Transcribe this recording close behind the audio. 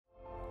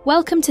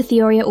Welcome to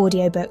Theoria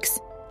Audiobooks,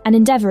 an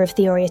endeavour of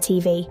Theoria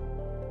TV.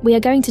 We are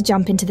going to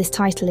jump into this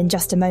title in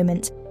just a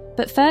moment,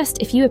 but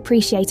first, if you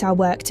appreciate our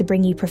work to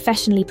bring you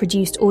professionally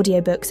produced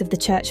audiobooks of the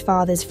Church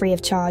Fathers free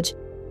of charge,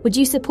 would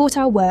you support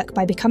our work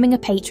by becoming a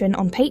patron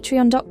on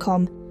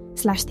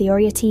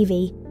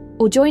patreon.com/TheoriaTV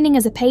or joining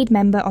as a paid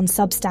member on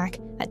Substack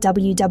at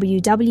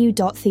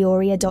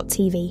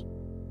www.theoria.tv.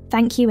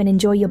 Thank you and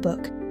enjoy your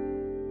book.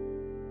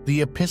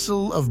 The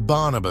Epistle of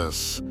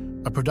Barnabas,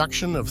 a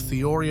production of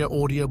Theoria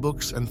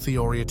Audiobooks and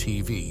Theoria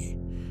TV,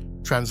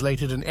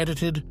 translated and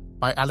edited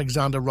by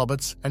Alexander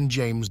Roberts and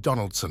James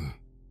Donaldson,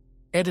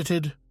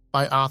 edited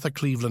by Arthur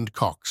Cleveland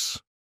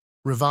Cox,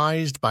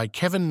 revised by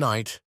Kevin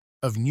Knight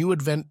of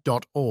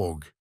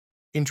newadvent.org,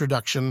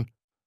 introduction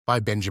by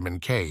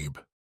Benjamin Cabe,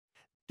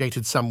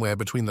 dated somewhere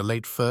between the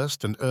late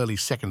 1st and early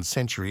 2nd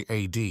century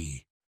AD.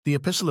 The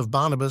Epistle of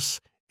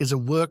Barnabas is a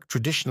work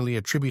traditionally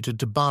attributed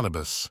to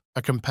Barnabas,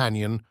 a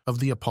companion of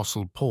the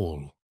Apostle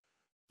Paul.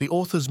 The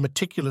author's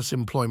meticulous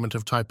employment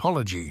of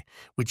typology,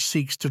 which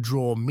seeks to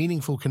draw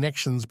meaningful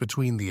connections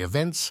between the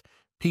events,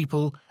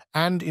 people,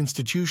 and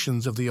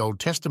institutions of the Old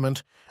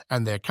Testament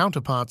and their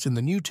counterparts in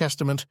the New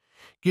Testament,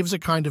 gives a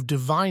kind of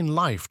divine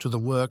life to the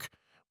work,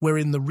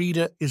 wherein the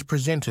reader is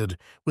presented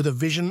with a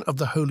vision of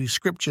the Holy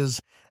Scriptures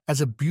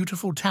as a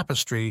beautiful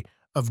tapestry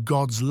of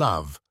God's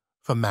love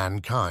for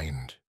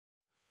mankind.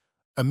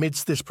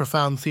 Amidst this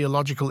profound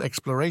theological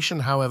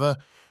exploration, however,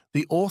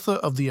 the author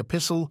of the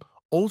epistle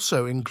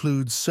also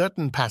includes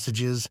certain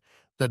passages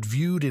that,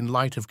 viewed in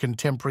light of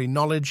contemporary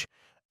knowledge,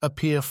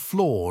 appear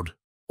flawed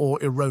or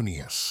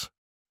erroneous.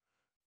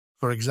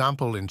 For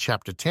example, in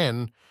chapter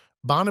 10,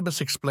 Barnabas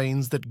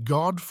explains that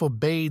God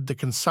forbade the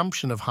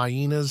consumption of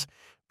hyenas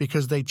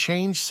because they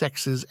change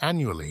sexes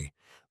annually.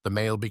 The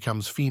male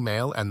becomes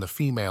female and the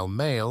female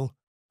male,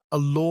 a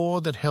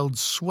law that held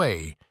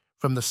sway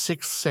from the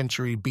 6th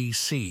century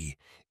BC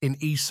in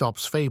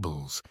Aesop's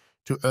Fables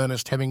to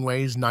Ernest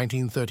Hemingway's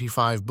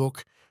 1935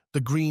 book,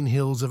 The Green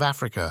Hills of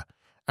Africa,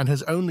 and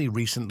has only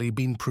recently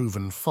been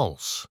proven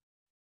false.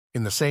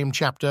 In the same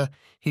chapter,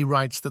 he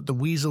writes that the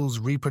weasel's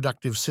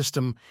reproductive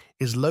system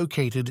is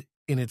located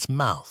in its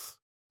mouth,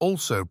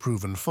 also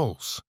proven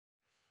false.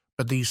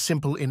 But these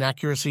simple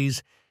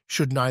inaccuracies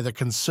should neither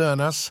concern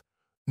us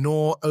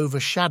nor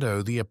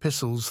overshadow the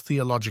epistle's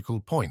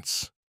theological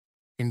points.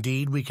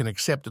 Indeed, we can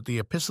accept that the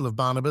Epistle of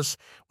Barnabas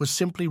was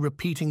simply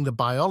repeating the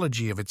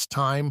biology of its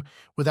time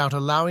without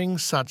allowing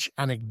such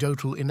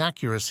anecdotal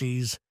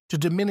inaccuracies to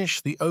diminish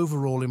the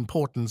overall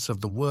importance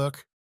of the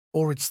work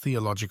or its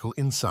theological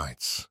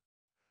insights.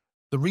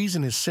 The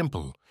reason is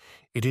simple.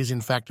 It is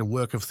in fact a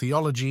work of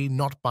theology,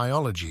 not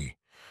biology,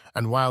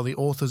 and while the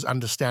author's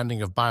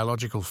understanding of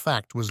biological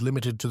fact was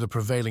limited to the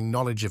prevailing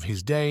knowledge of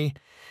his day,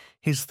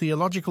 his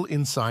theological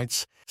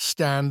insights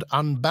stand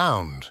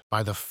unbound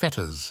by the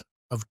fetters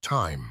of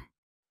time.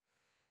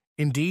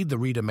 Indeed, the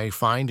reader may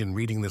find in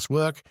reading this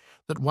work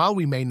that while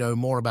we may know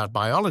more about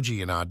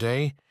biology in our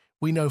day,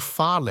 we know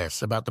far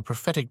less about the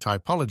prophetic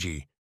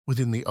typology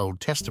within the Old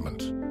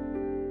Testament.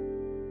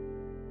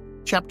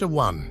 Chapter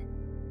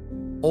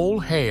 1. All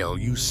hail,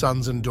 you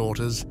sons and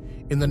daughters,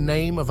 in the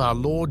name of our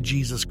Lord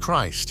Jesus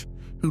Christ,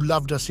 who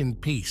loved us in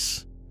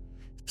peace.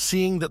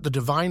 Seeing that the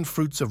divine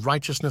fruits of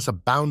righteousness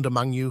abound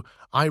among you,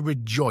 I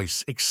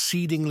rejoice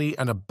exceedingly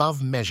and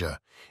above measure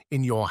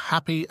in your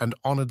happy and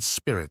honored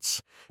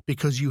spirits,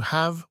 because you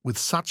have, with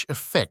such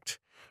effect,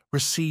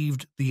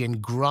 received the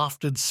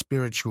engrafted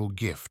spiritual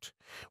gift.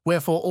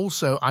 Wherefore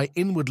also I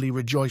inwardly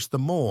rejoice the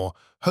more,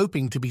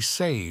 hoping to be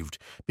saved,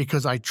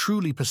 because I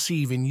truly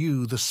perceive in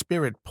you the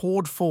Spirit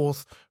poured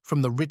forth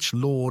from the rich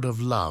Lord of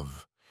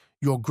love.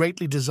 Your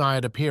greatly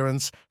desired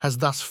appearance has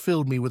thus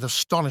filled me with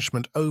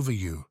astonishment over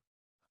you.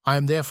 I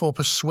am therefore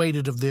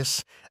persuaded of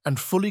this, and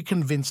fully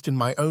convinced in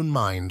my own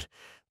mind,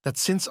 that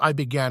since I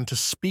began to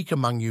speak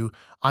among you,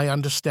 I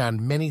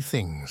understand many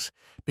things,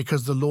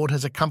 because the Lord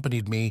has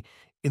accompanied me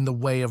in the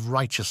way of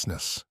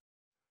righteousness.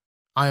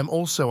 I am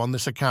also on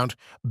this account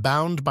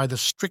bound by the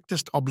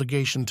strictest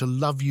obligation to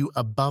love you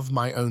above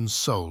my own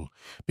soul,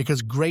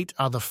 because great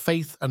are the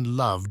faith and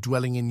love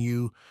dwelling in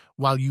you,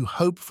 while you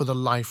hope for the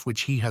life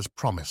which he has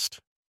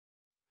promised.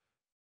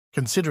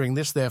 Considering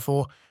this,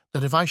 therefore,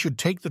 that if I should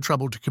take the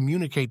trouble to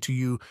communicate to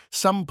you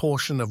some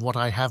portion of what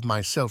I have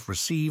myself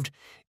received,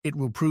 it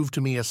will prove to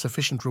me a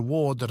sufficient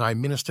reward that I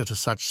minister to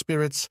such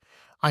spirits,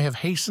 I have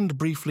hastened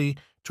briefly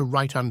to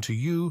write unto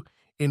you,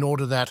 in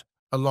order that,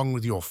 along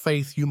with your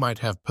faith, you might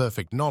have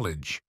perfect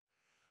knowledge.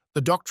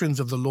 The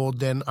doctrines of the Lord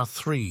then are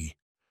three: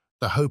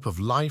 the hope of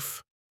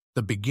life,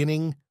 the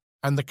beginning,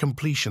 and the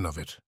completion of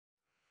it.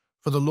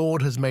 For the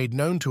Lord has made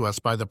known to us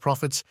by the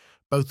prophets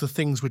both the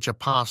things which are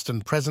past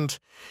and present,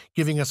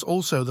 giving us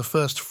also the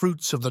first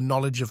fruits of the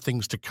knowledge of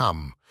things to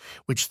come,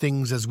 which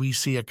things as we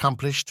see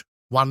accomplished,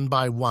 one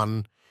by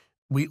one,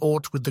 we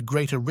ought with the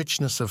greater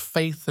richness of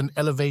faith and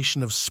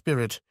elevation of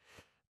spirit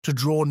to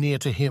draw near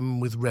to him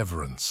with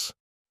reverence.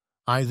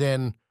 I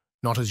then,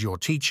 not as your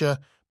teacher,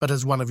 but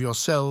as one of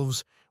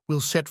yourselves,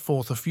 will set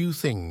forth a few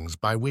things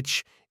by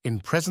which, in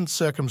present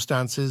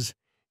circumstances,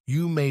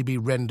 you may be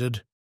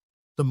rendered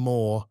the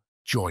more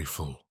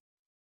joyful.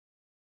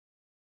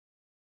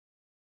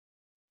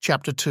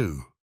 Chapter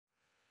 2.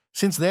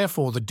 Since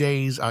therefore the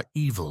days are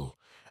evil,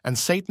 and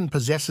Satan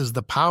possesses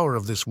the power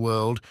of this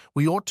world,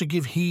 we ought to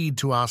give heed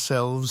to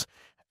ourselves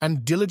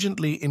and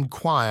diligently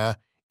inquire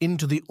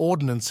into the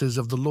ordinances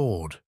of the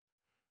Lord.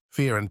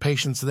 Fear and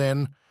patience,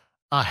 then,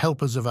 are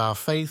helpers of our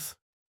faith,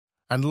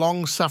 and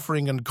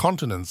long-suffering and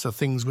continence are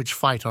things which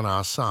fight on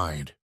our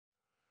side.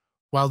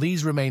 While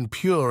these remain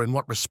pure in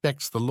what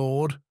respects the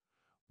Lord,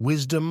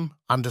 wisdom,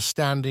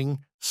 understanding,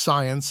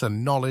 science,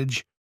 and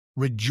knowledge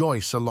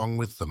rejoice along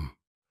with them.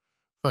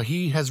 For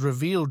he has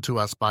revealed to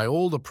us by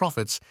all the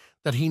prophets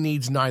that he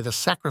needs neither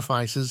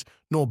sacrifices,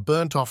 nor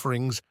burnt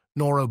offerings,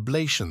 nor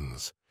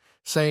oblations,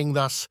 saying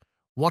thus,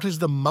 "What is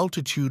the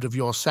multitude of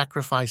your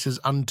sacrifices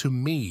unto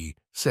me,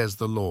 says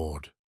the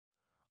Lord?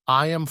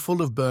 I am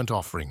full of burnt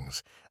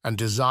offerings, and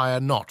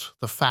desire not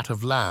the fat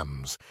of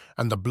lambs,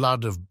 and the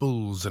blood of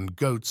bulls and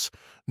goats,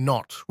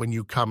 not when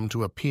you come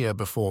to appear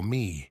before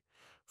me.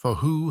 For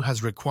who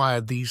has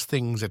required these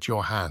things at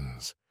your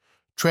hands?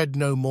 Tread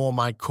no more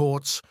my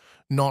courts,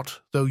 not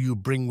though you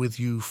bring with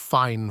you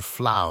fine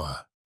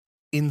flour.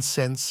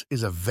 Incense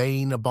is a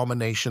vain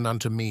abomination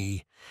unto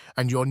me,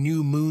 and your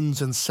new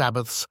moons and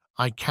Sabbaths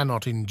I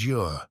cannot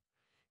endure.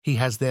 He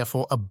has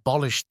therefore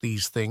abolished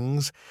these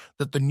things,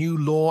 that the new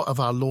law of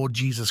our Lord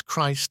Jesus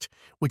Christ,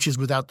 which is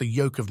without the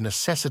yoke of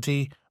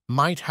necessity,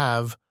 might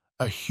have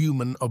a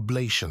human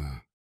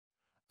oblation."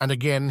 And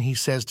again he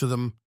says to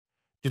them,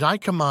 "Did I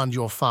command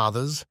your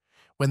fathers,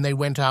 when they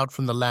went out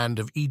from the land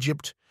of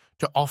Egypt,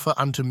 to offer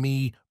unto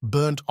me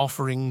burnt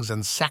offerings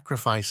and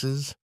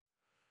sacrifices?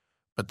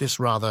 But this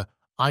rather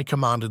I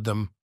commanded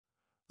them,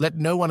 let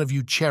no one of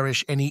you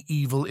cherish any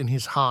evil in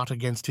his heart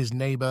against his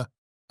neighbor,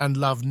 and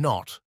love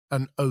not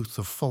an oath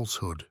of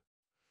falsehood.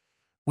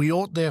 We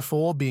ought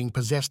therefore, being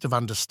possessed of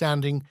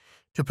understanding,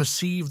 to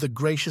perceive the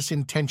gracious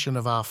intention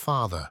of our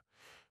Father,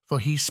 for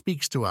he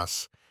speaks to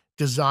us,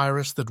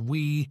 desirous that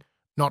we,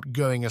 not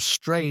going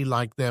astray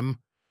like them,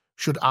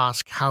 should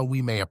ask how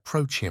we may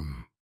approach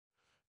him.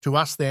 To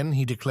us then,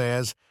 he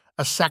declares,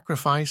 a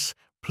sacrifice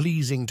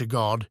pleasing to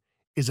God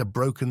is a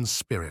broken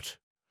spirit.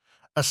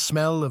 A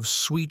smell of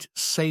sweet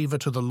savor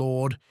to the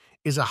Lord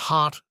is a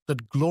heart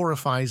that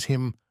glorifies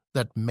him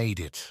that made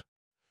it.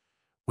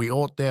 We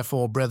ought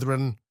therefore,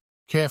 brethren,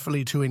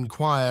 carefully to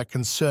inquire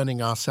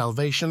concerning our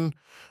salvation,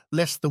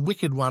 lest the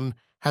wicked one,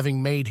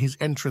 having made his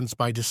entrance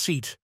by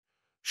deceit,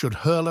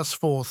 should hurl us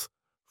forth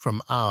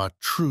from our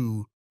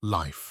true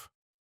life.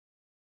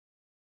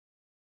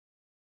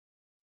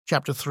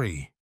 Chapter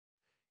 3.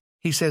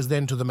 He says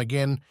then to them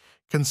again,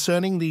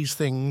 "Concerning these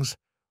things,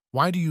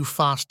 why do you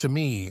fast to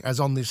me, as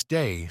on this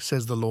day,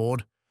 says the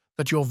Lord,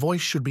 that your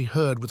voice should be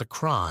heard with a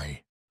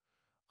cry?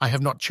 I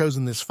have not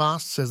chosen this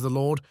fast, says the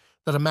Lord,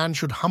 that a man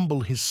should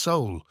humble his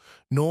soul,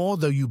 nor,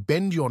 though you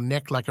bend your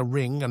neck like a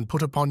ring, and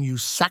put upon you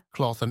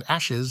sackcloth and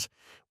ashes,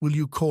 will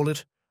you call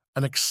it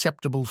an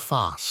acceptable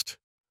fast."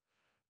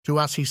 To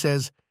us he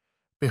says,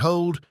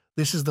 "Behold,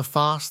 this is the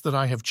fast that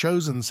I have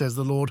chosen, says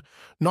the Lord,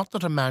 not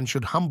that a man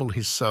should humble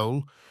his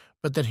soul,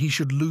 but that he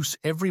should loose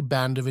every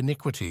band of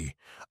iniquity,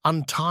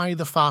 untie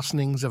the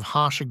fastenings of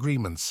harsh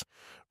agreements,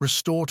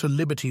 restore to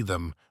liberty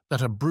them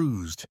that are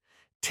bruised,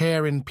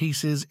 tear in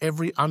pieces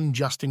every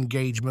unjust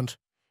engagement,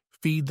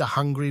 feed the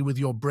hungry with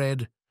your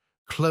bread,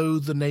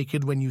 clothe the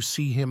naked when you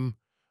see him,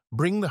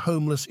 bring the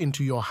homeless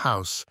into your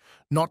house,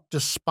 not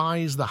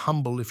despise the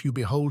humble if you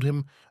behold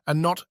him,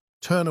 and not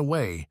turn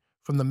away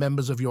from the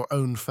members of your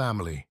own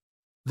family.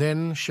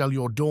 Then shall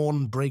your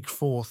dawn break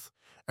forth,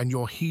 and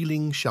your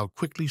healing shall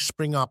quickly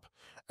spring up,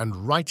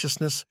 and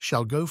righteousness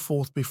shall go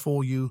forth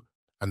before you,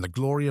 and the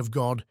glory of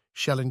God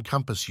shall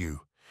encompass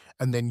you.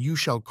 And then you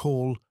shall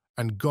call,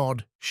 and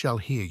God shall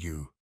hear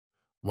you.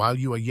 While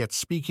you are yet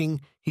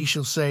speaking, he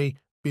shall say,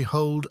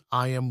 Behold,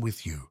 I am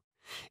with you.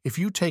 If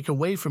you take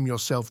away from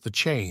yourself the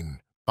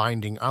chain,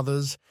 binding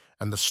others,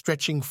 and the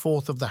stretching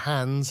forth of the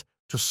hands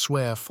to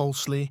swear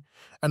falsely,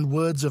 and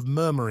words of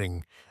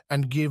murmuring,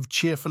 and give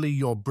cheerfully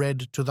your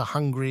bread to the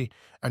hungry,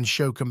 and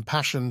show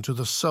compassion to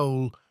the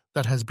soul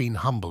that has been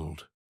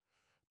humbled.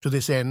 To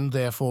this end,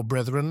 therefore,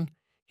 brethren,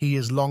 he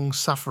is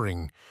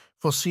long-suffering,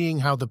 foreseeing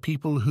how the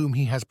people whom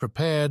he has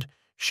prepared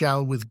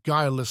shall with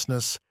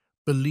guilelessness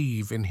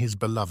believe in his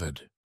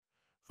beloved.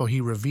 For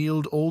he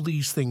revealed all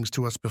these things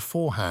to us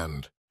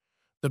beforehand,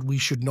 that we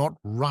should not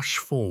rush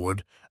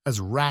forward as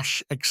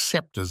rash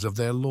acceptors of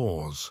their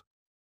laws.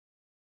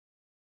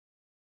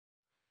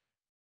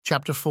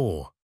 Chapter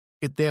 4.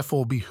 It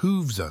therefore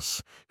behooves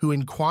us, who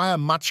inquire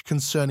much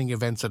concerning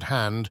events at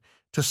hand,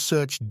 to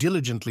search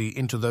diligently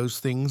into those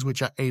things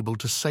which are able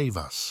to save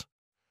us.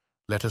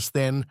 Let us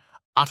then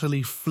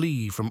utterly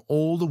flee from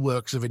all the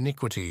works of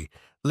iniquity,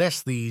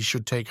 lest these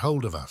should take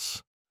hold of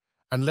us.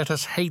 And let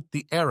us hate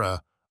the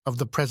error of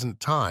the present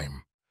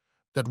time,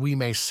 that we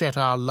may set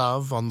our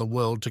love on the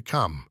world to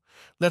come.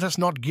 Let us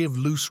not give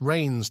loose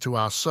reins to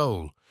our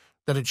soul,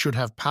 that it should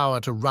have power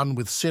to run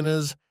with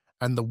sinners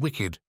and the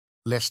wicked,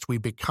 lest we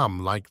become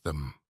like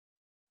them.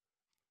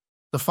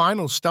 The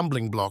final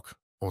stumbling block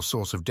or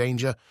source of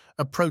danger,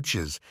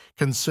 approaches,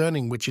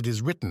 concerning which it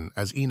is written,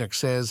 as Enoch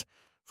says,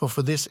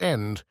 For this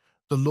end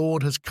the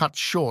Lord has cut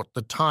short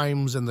the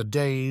times and the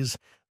days,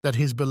 that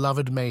his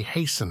beloved may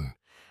hasten,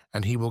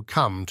 and he will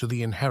come to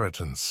the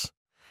inheritance.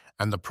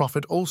 And the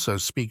prophet also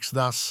speaks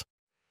thus,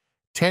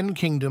 10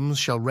 kingdoms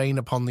shall reign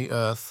upon the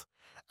earth,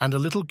 and a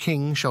little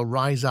king shall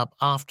rise up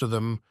after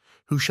them,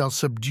 who shall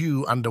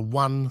subdue under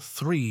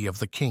 1/3 of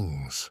the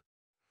kings.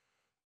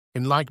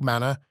 In like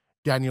manner,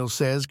 Daniel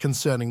says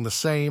concerning the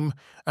same,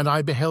 And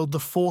I beheld the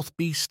 4th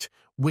beast,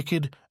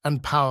 wicked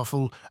and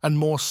powerful, and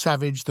more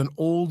savage than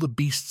all the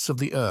beasts of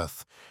the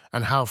earth,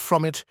 and how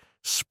from it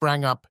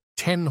sprang up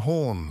 10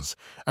 horns,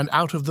 and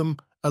out of them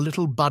a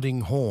little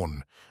budding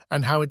horn,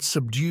 and how it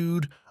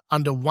subdued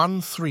under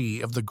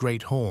 1/3 of the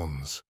great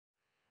horns.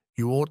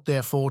 You ought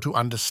therefore to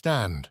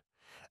understand,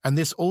 and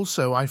this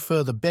also I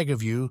further beg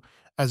of you,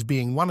 as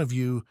being one of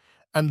you,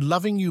 and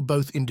loving you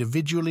both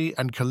individually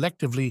and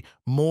collectively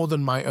more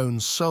than my own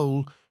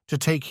soul, to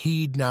take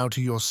heed now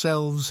to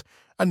yourselves,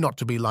 and not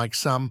to be like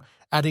some,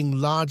 adding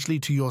largely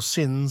to your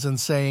sins, and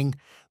saying,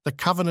 The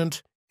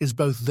covenant is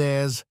both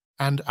theirs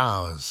and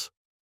ours.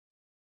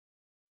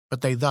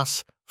 But they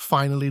thus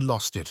finally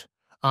lost it,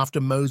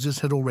 after Moses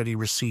had already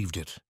received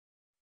it.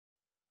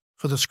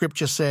 For the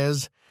Scripture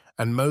says,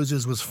 And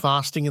Moses was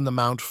fasting in the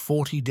mount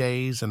 40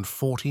 days and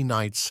 40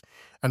 nights,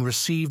 and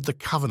received the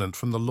covenant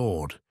from the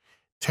Lord,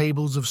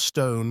 tables of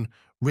stone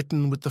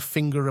written with the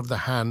finger of the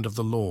hand of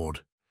the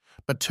Lord.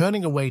 But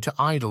turning away to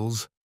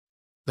idols,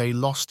 they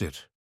lost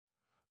it.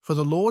 For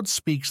the Lord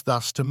speaks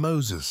thus to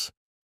Moses,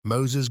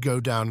 Moses, go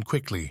down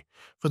quickly,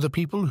 for the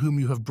people whom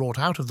you have brought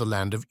out of the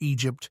land of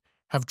Egypt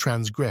have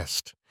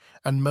transgressed.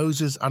 And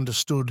Moses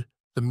understood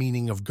the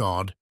meaning of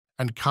God,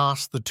 and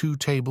cast the 2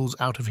 tables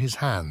out of his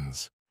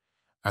hands.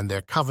 And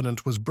their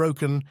covenant was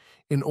broken,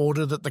 in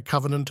order that the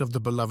covenant of the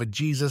beloved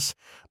Jesus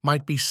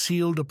might be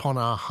sealed upon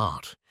our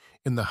heart,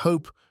 in the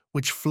hope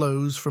which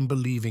flows from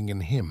believing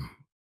in him.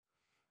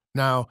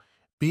 Now,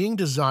 being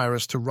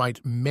desirous to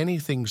write many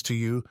things to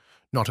you,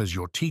 not as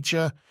your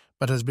teacher,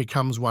 but as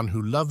becomes one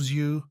who loves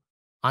you,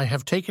 I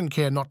have taken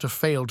care not to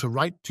fail to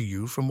write to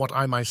you from what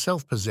I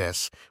myself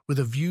possess, with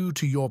a view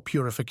to your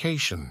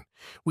purification.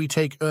 We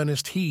take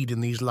earnest heed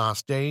in these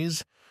last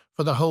days,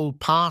 for the whole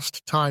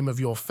past time of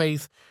your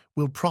faith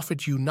will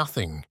profit you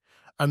nothing,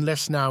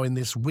 unless now in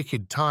this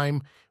wicked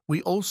time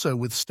we also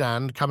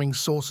withstand coming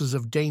sources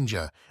of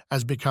danger,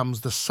 as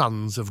becomes the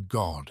sons of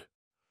God.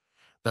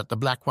 That the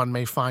black one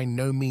may find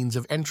no means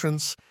of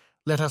entrance,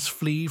 let us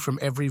flee from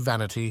every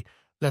vanity,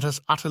 let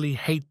us utterly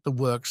hate the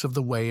works of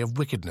the way of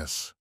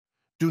wickedness.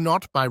 Do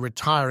not, by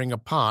retiring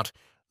apart,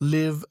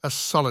 live a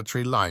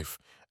solitary life,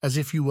 as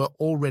if you were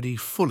already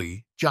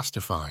fully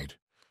justified,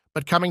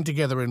 but coming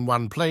together in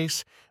one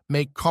place,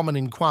 make common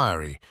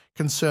inquiry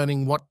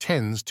concerning what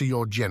tends to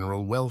your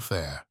general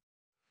welfare.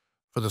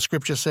 For the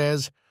Scripture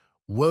says,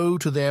 Woe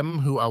to them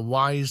who are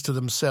wise to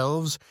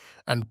themselves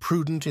and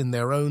prudent in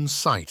their own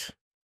sight.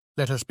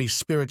 Let us be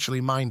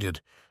spiritually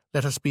minded.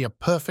 Let us be a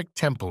perfect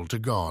temple to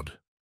God.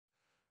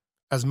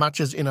 As much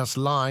as in us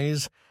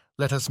lies,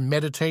 let us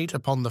meditate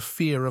upon the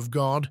fear of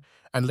God,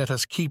 and let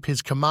us keep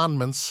his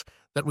commandments,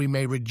 that we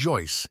may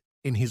rejoice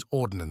in his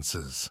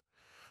ordinances.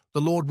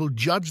 The Lord will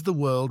judge the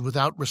world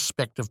without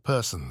respect of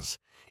persons.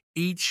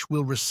 Each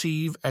will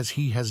receive as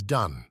he has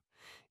done.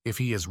 If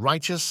he is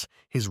righteous,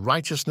 his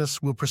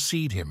righteousness will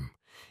precede him.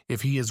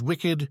 If he is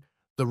wicked,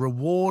 the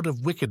reward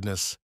of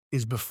wickedness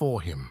is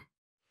before him.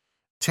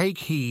 Take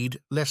heed,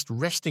 lest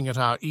resting at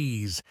our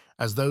ease,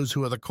 as those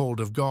who are the called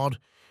of God,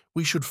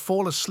 we should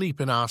fall asleep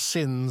in our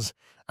sins,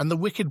 and the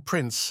wicked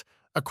prince,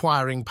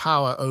 acquiring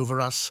power over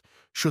us,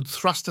 should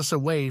thrust us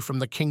away from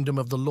the kingdom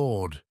of the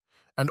Lord.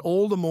 And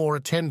all the more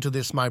attend to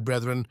this, my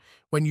brethren,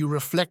 when you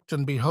reflect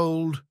and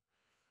behold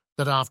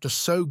that after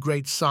so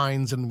great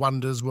signs and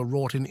wonders were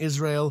wrought in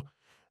Israel,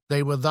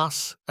 they were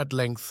thus at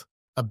length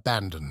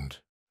abandoned.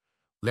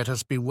 Let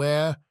us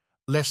beware,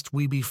 lest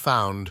we be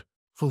found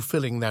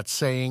fulfilling that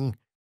saying,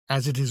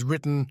 as it is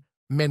written,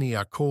 Many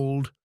are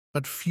called,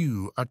 but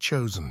few are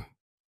chosen.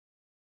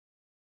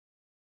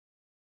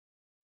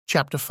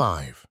 Chapter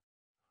 5.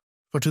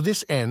 For to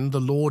this end the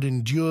Lord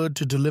endured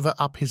to deliver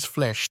up his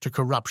flesh to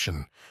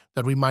corruption,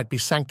 that we might be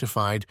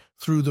sanctified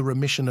through the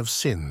remission of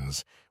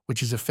sins,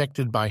 which is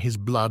effected by his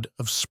blood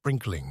of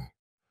sprinkling.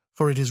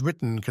 For it is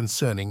written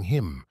concerning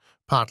him,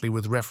 partly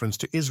with reference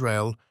to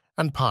Israel,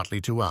 and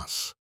partly to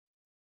us.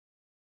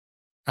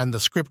 And the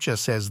Scripture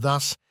says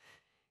thus,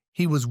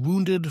 He was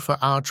wounded for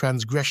our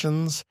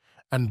transgressions,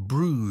 and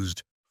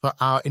bruised for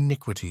our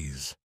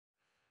iniquities.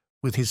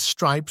 With his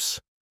stripes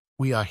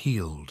we are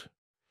healed.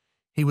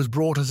 He was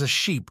brought as a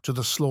sheep to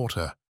the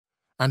slaughter,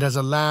 and as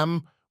a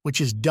lamb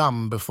which is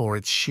dumb before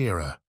its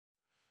shearer.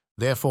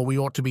 Therefore we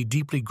ought to be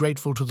deeply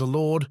grateful to the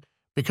Lord,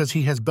 because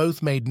he has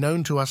both made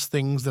known to us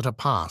things that are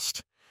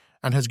past,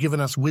 and has given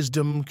us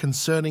wisdom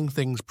concerning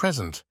things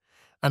present,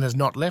 and has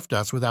not left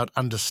us without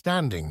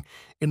understanding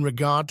in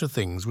regard to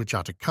things which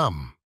are to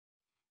come.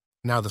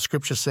 Now the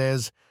Scripture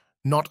says,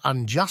 Not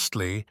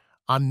unjustly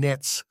are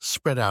nets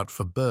spread out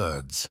for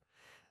birds.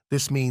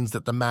 This means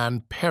that the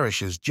man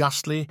perishes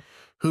justly,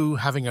 who,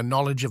 having a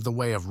knowledge of the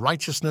way of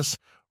righteousness,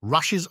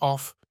 rushes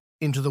off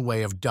into the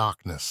way of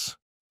darkness.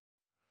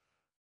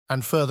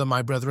 And further,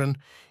 my brethren,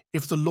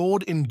 if the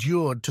Lord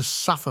endured to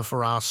suffer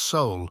for our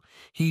soul,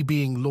 he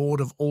being Lord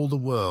of all the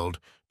world,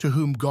 to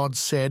whom God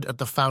said at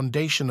the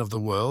foundation of the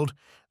world,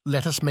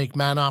 Let us make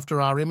man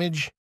after our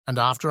image, and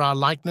after our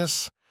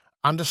likeness,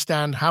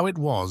 understand how it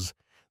was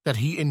that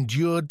he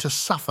endured to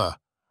suffer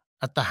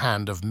at the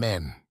hand of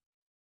men.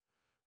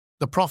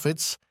 The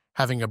prophets,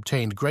 having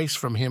obtained grace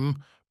from him,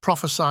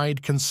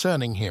 prophesied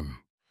concerning him,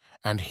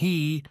 and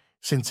he,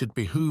 since it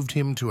behooved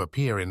him to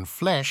appear in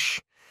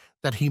flesh,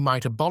 that he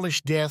might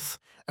abolish death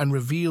and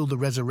reveal the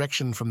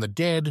resurrection from the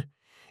dead,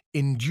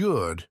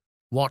 endured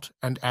what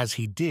and as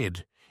he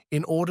did,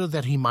 in order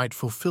that he might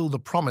fulfill the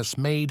promise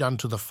made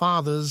unto the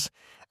fathers,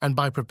 and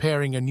by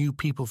preparing a new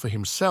people for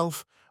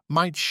himself,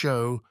 might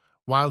show,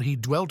 while he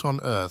dwelt on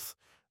earth,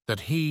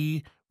 that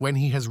he, when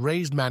he has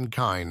raised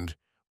mankind,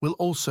 will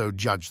also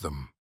judge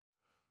them.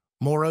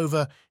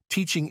 Moreover,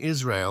 teaching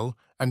Israel,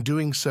 and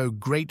doing so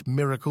great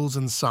miracles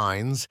and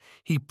signs,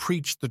 he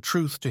preached the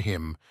truth to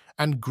him,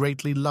 and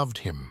greatly loved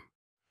him.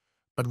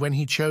 But when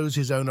he chose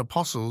his own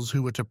apostles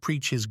who were to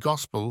preach his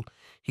gospel,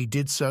 he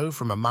did so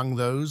from among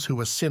those who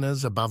were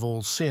sinners above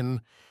all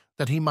sin,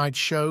 that he might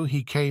show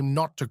he came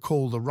not to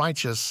call the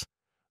righteous,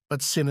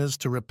 but sinners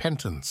to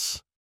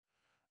repentance.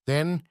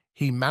 Then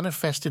he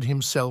manifested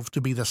himself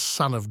to be the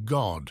Son of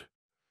God.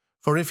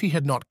 For if he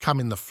had not come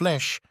in the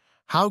flesh,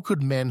 how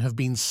could men have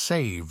been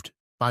saved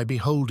by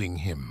beholding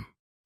him?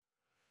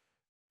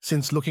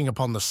 Since looking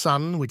upon the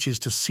Son, which is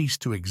to cease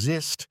to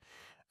exist,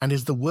 and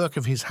is the work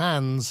of his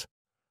hands,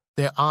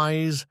 their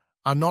eyes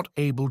are not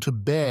able to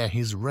bear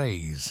his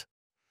rays.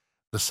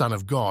 The Son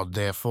of God,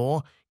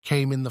 therefore,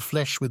 came in the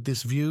flesh with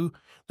this view,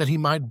 that he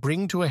might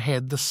bring to a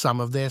head the sum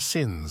of their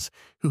sins,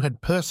 who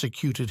had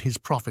persecuted his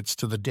prophets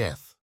to the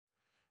death.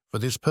 For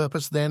this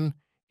purpose, then,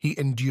 he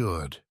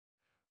endured.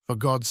 For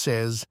God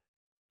says,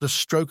 The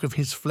stroke of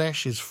his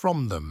flesh is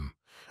from them,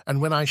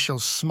 and when I shall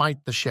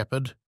smite the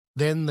shepherd,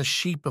 then the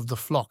sheep of the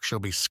flock shall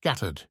be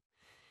scattered.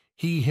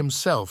 He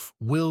himself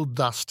willed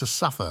thus to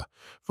suffer,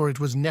 for it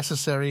was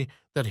necessary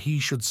that he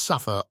should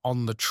suffer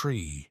on the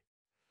tree.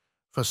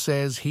 For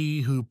says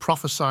he who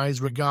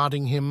prophesies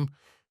regarding him,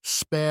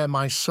 Spare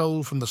my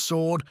soul from the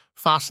sword,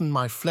 fasten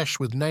my flesh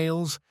with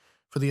nails,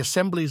 for the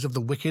assemblies of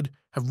the wicked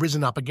have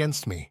risen up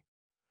against me.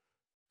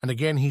 And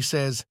again he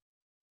says,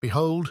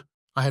 Behold,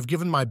 I have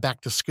given my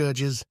back to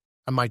scourges,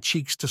 and my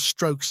cheeks to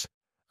strokes,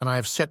 and I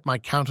have set my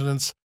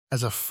countenance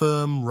as a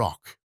firm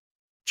rock.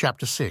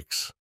 Chapter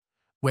 6.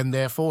 When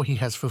therefore he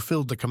has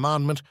fulfilled the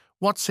commandment,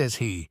 what says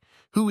he?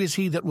 Who is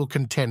he that will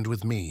contend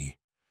with me?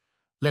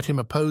 Let him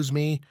oppose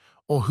me,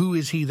 or who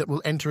is he that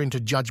will enter into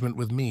judgment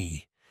with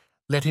me?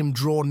 Let him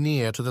draw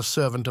near to the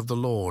servant of the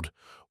Lord.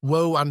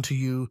 Woe unto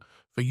you,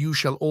 for you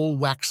shall all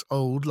wax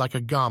old like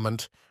a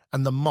garment,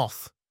 and the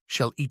moth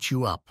shall eat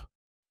you up.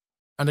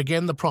 And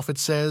again the prophet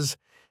says,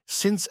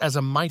 Since as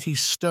a mighty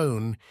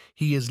stone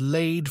he is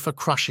laid for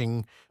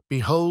crushing,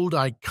 behold,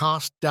 I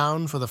cast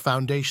down for the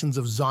foundations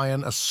of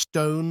Zion a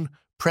stone,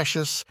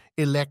 precious,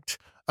 elect,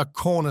 a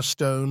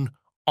cornerstone,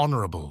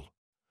 honorable.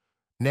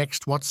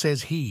 Next, what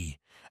says he?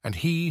 And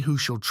he who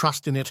shall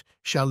trust in it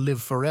shall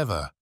live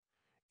forever.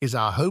 Is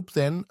our hope,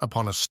 then,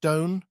 upon a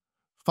stone?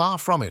 Far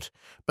from it,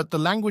 but the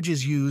language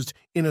is used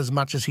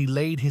inasmuch as he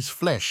laid his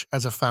flesh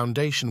as a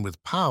foundation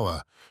with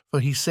power, for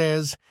he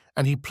says,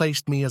 And he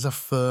placed me as a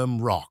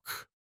firm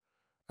rock.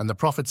 And the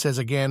prophet says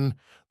again,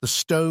 The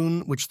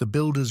stone which the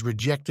builders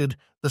rejected,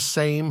 the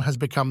same has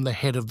become the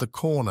head of the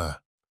corner.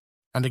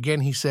 And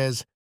again he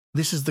says,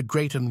 This is the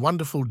great and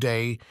wonderful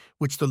day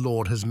which the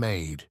Lord has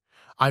made.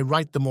 I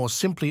write the more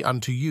simply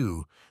unto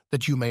you,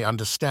 that you may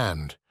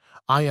understand.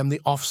 I am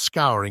the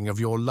offscouring of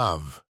your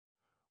love.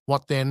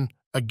 What then,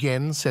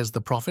 again, says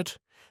the prophet?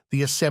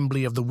 The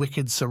assembly of the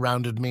wicked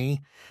surrounded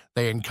me.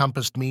 They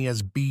encompassed me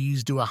as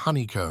bees do a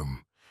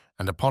honeycomb,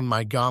 and upon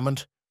my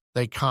garment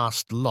they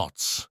cast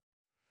lots.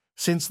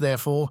 Since,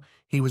 therefore,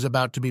 he was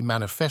about to be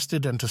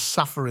manifested and to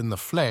suffer in the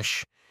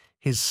flesh,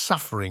 his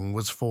suffering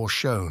was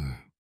foreshown.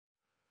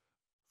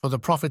 For the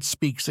prophet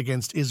speaks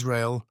against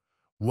Israel,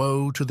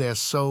 Woe to their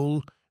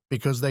soul,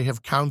 because they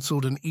have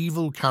counseled an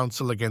evil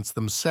counsel against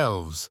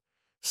themselves,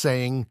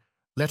 saying,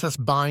 Let us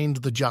bind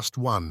the just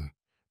one,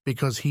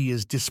 because he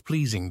is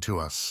displeasing to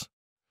us.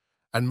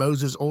 And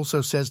Moses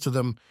also says to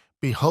them,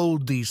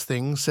 Behold these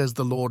things, says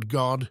the Lord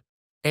God.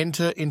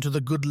 Enter into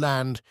the good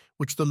land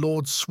which the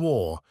Lord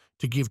swore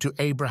to give to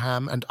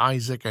Abraham and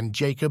Isaac and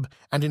Jacob,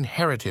 and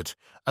inherit it,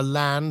 a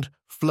land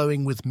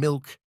flowing with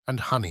milk and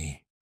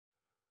honey.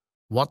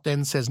 What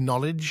then says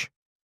knowledge?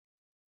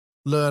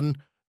 Learn,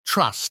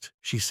 trust,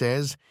 she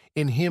says,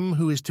 in him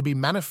who is to be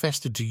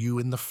manifested to you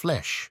in the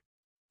flesh,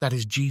 that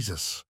is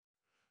Jesus.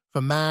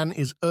 For man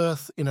is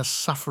earth in a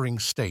suffering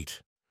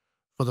state,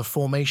 for the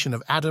formation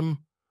of Adam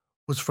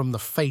was from the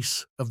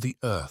face of the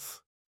earth.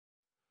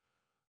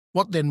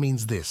 What then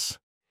means this?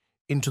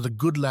 Into the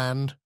good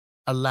land,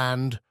 a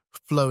land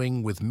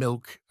flowing with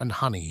milk and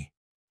honey.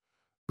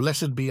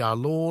 Blessed be our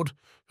Lord,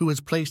 who has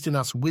placed in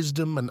us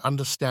wisdom and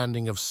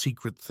understanding of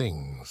secret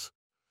things.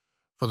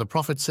 For the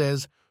prophet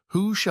says,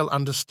 Who shall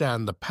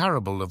understand the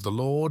parable of the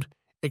Lord,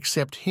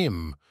 except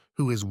him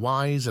who is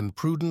wise and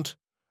prudent,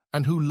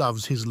 and who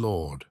loves his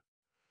Lord?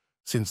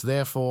 Since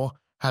therefore,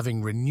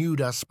 having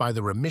renewed us by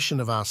the remission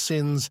of our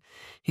sins,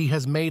 he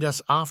has made us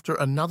after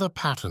another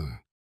pattern,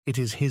 it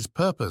is his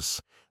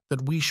purpose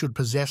that we should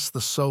possess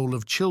the soul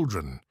of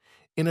children,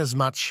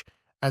 inasmuch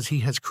as he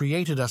has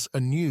created us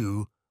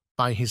anew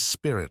by his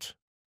Spirit.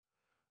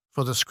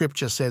 For the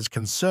Scripture says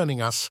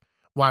concerning us,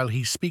 while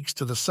he speaks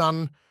to the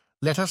Son,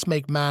 Let us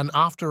make man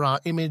after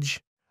our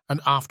image and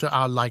after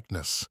our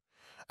likeness,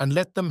 and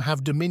let them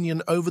have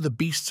dominion over the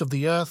beasts of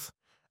the earth,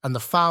 and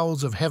the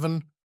fowls of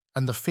heaven,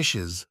 and the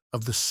fishes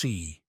of the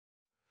sea.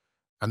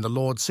 And the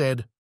Lord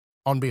said,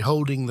 On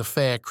beholding the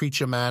fair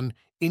creature man,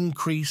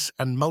 increase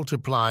and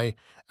multiply,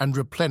 and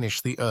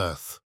replenish the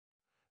earth.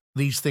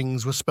 These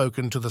things were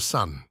spoken to the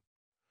Son.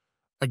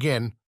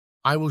 Again,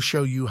 I will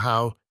show you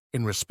how,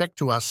 in respect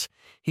to us,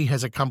 he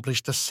has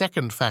accomplished a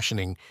second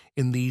fashioning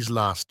in these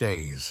last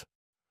days.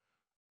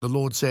 The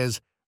Lord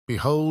says,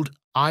 Behold,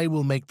 I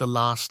will make the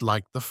last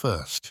like the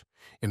first.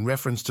 In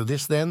reference to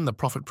this, then, the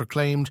prophet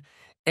proclaimed,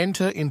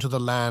 Enter into the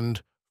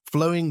land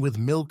flowing with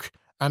milk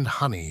and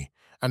honey,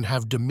 and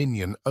have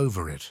dominion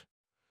over it.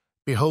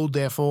 Behold,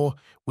 therefore,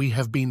 we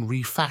have been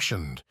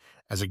refashioned,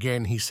 as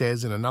again he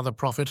says in another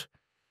prophet,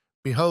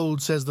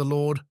 Behold, says the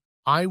Lord,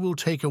 I will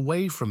take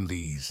away from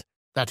these,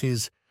 that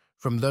is,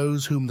 from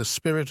those whom the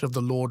Spirit of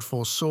the Lord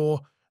foresaw,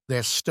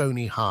 their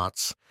stony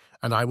hearts,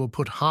 and I will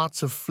put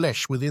hearts of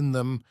flesh within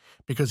them,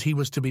 because he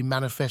was to be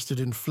manifested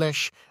in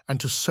flesh and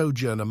to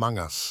sojourn among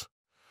us.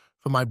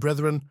 For my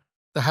brethren,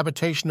 the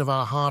habitation of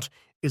our heart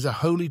is a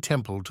holy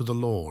temple to the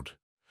Lord.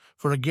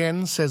 For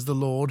again, says the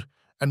Lord,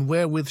 And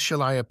wherewith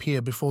shall I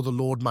appear before the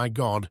Lord my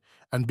God,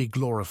 and be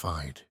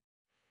glorified?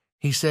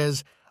 He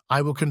says,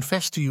 I will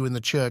confess to you in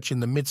the church in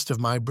the midst of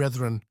my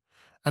brethren,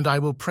 and I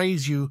will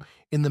praise you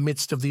in the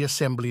midst of the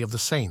assembly of the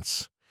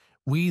saints.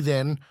 We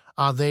then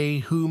are they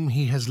whom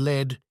he has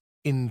led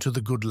into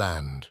the good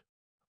land.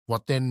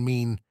 What then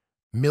mean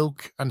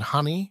milk and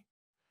honey?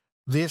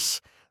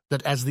 This,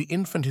 that as the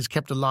infant is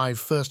kept alive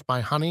first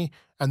by honey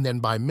and then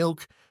by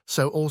milk,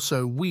 so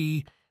also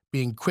we,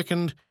 being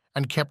quickened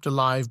and kept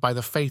alive by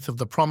the faith of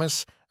the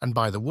promise and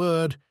by the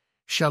word,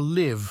 shall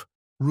live,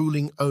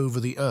 ruling over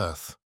the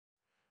earth.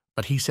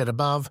 But he said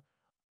above,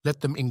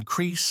 Let them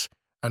increase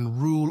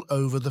and rule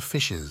over the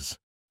fishes.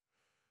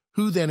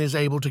 Who then is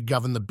able to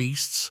govern the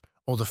beasts,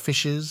 or the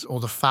fishes, or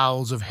the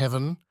fowls of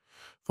heaven?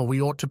 For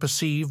we ought to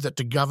perceive that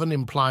to govern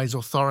implies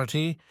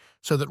authority,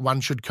 so that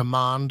one should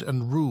command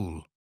and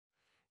rule.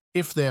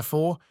 If,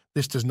 therefore,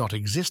 this does not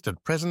exist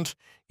at present,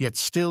 yet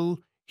still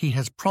he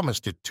has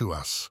promised it to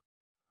us.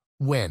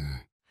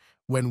 When?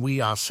 When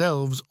we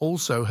ourselves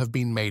also have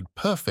been made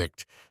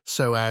perfect,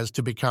 so as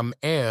to become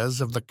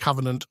heirs of the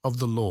covenant of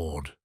the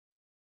Lord.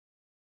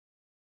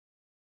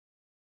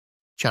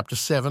 Chapter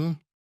 7.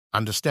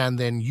 Understand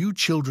then, you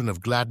children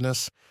of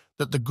gladness,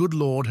 that the good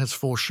Lord has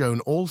foreshown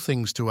all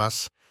things to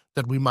us,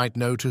 that we might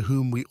know to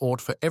whom we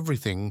ought for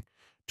everything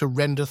to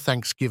render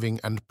thanksgiving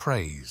and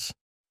praise.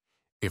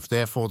 If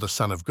therefore the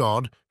Son of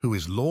God, who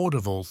is Lord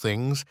of all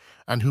things,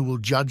 and who will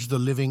judge the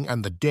living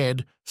and the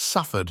dead,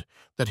 suffered,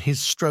 that his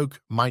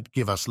stroke might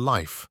give us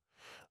life,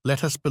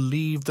 let us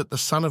believe that the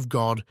Son of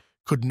God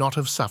could not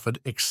have suffered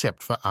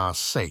except for our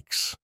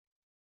sakes.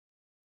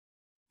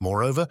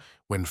 Moreover,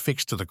 when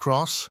fixed to the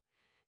cross,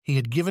 he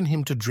had given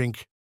him to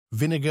drink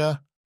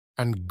vinegar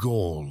and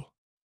gall.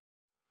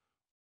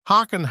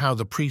 Hearken how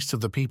the priests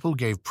of the people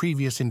gave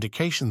previous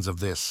indications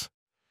of this.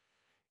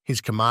 His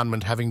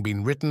commandment having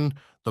been written,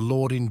 the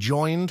Lord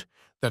enjoined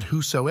that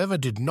whosoever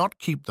did not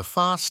keep the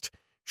fast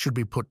should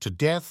be put to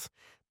death,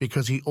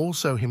 because he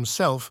also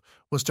himself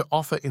was to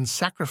offer in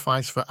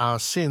sacrifice for our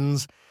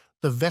sins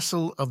the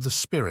vessel of the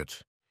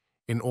Spirit,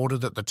 in order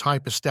that the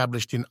type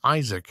established in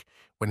Isaac,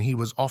 when he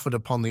was offered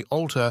upon the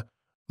altar,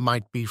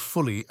 might be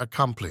fully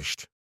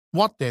accomplished.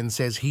 What then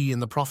says he in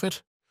the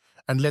prophet?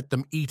 And let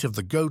them eat of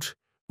the goat,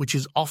 which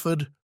is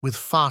offered with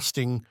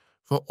fasting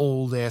for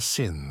all their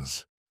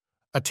sins.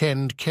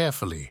 Attend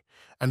carefully,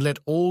 and let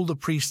all the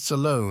priests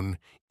alone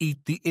eat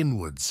the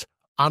inwards,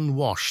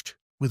 unwashed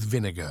with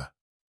vinegar.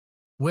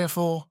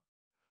 Wherefore?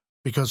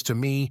 Because to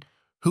me,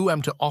 who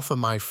am to offer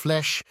my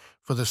flesh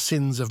for the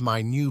sins of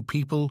my new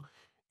people,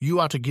 you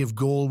are to give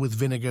gall with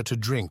vinegar to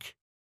drink,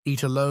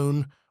 eat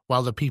alone,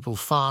 while the people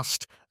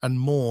fast and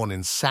mourn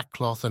in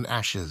sackcloth and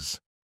ashes.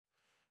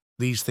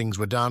 These things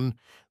were done,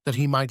 that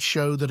he might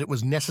show that it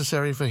was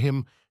necessary for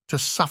him to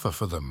suffer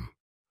for them.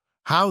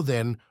 How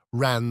then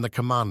ran the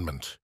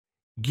commandment?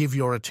 Give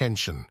your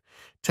attention.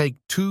 Take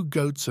 2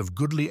 goats of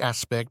goodly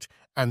aspect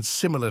and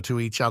similar to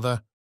each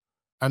other,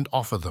 and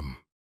offer them.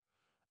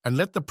 And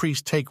let the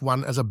priest take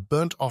one as a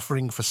burnt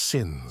offering for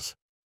sins.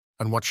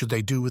 And what should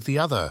they do with the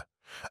other?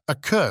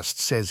 Accursed,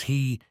 says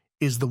he,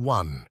 is the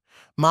one.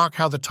 Mark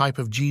how the type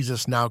of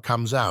Jesus now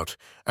comes out,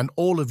 and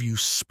all of you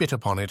spit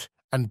upon it,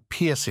 and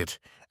pierce it,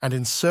 and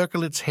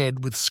encircle its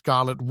head with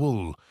scarlet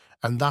wool,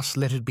 and thus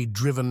let it be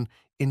driven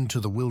into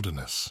the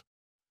wilderness.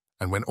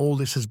 And when all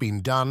this has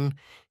been done,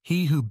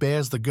 he who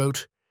bears the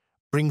goat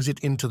brings it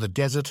into the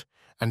desert,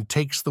 and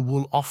takes the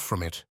wool off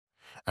from it,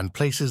 and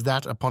places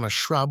that upon a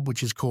shrub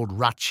which is called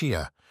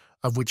rachia,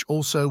 of which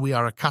also we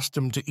are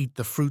accustomed to eat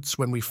the fruits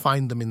when we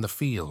find them in the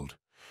field.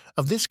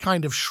 Of this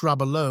kind of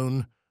shrub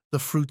alone the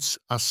fruits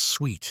are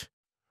sweet.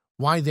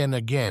 Why then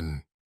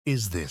again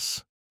is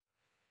this?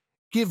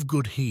 Give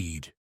good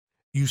heed.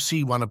 You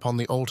see one upon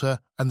the altar,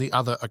 and the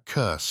other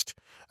accursed.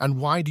 And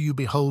why do you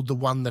behold the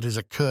one that is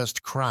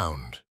accursed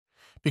crowned?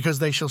 Because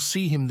they shall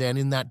see him then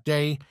in that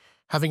day,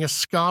 having a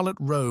scarlet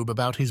robe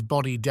about his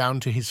body down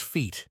to his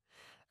feet.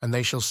 And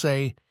they shall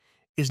say,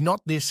 Is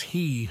not this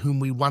he whom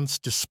we once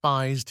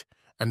despised,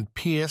 and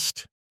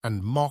pierced,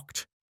 and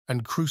mocked,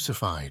 and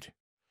crucified?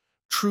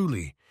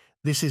 Truly,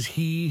 this is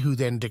he who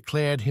then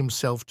declared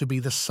himself to be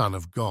the Son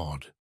of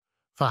God.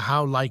 For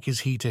how like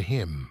is he to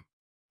him?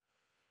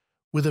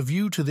 With a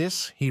view to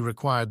this, he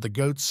required the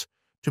goats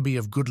to be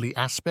of goodly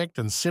aspect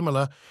and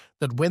similar,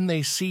 that when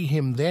they see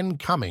him then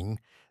coming,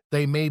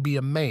 they may be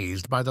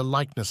amazed by the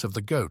likeness of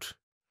the goat.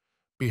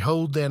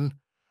 Behold, then,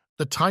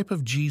 the type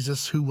of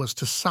Jesus who was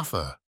to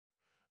suffer.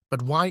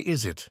 But why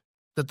is it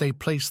that they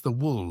place the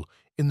wool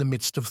in the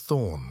midst of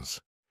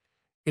thorns?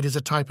 It is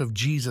a type of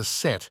Jesus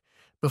set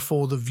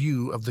before the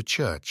view of the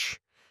church.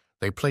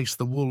 They place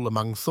the wool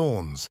among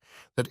thorns,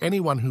 that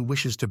anyone who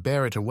wishes to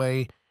bear it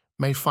away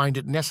may find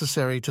it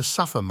necessary to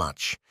suffer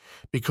much,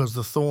 because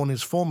the thorn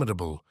is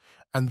formidable,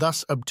 and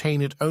thus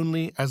obtain it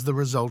only as the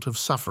result of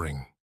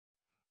suffering.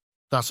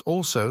 Thus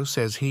also,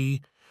 says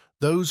he,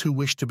 those who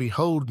wish to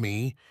behold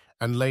me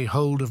and lay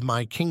hold of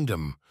my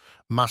kingdom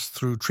must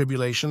through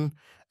tribulation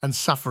and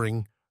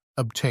suffering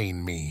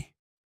obtain me.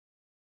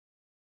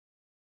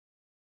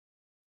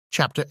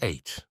 Chapter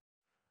 8.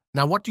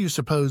 Now what do you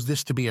suppose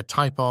this to be a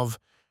type of?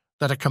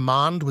 That a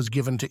command was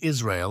given to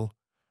Israel,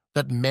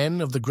 that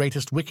men of the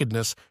greatest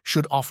wickedness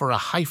should offer a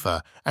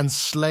heifer and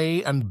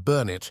slay and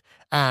burn it,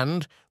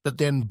 and that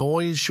then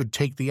boys should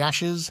take the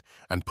ashes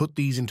and put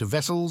these into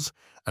vessels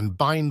and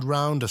bind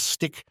round a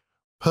stick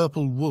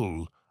purple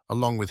wool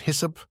along with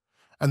hyssop,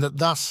 and that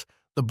thus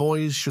the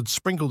boys should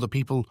sprinkle the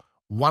people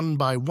one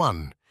by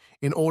one,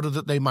 in order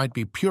that they might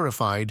be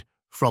purified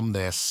from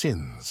their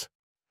sins.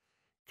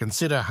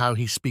 Consider how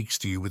he speaks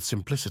to you with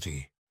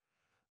simplicity.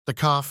 The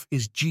calf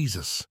is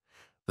Jesus.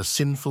 The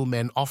sinful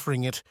men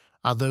offering it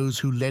are those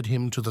who led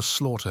him to the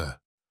slaughter.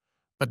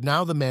 But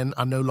now the men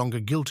are no longer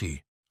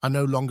guilty, are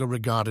no longer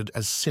regarded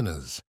as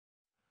sinners.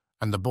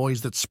 And the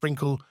boys that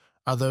sprinkle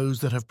are those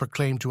that have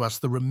proclaimed to us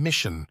the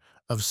remission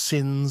of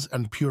sins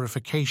and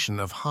purification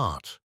of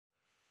heart.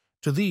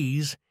 To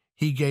these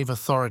he gave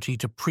authority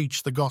to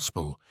preach the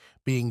gospel,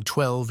 being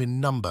 12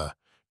 in number,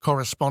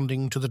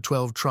 corresponding to the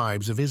 12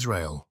 tribes of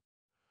Israel.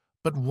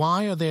 But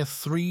why are there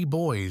 3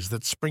 boys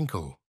that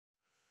sprinkle?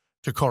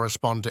 To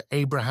correspond to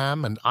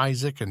Abraham and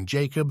Isaac and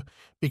Jacob,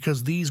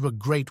 because these were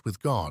great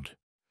with God.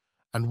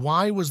 And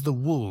why was the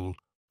wool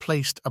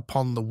placed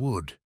upon the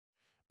wood?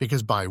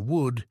 Because by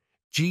wood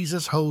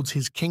Jesus holds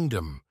his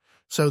kingdom,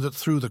 so that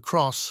through the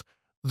cross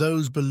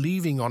those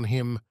believing on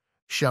him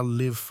shall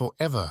live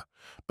forever.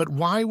 But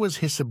why was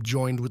hyssop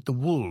joined with the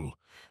wool?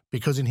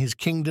 Because in his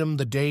kingdom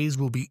the days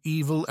will be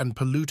evil and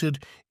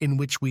polluted, in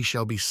which we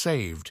shall be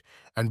saved,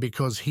 and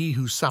because he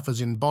who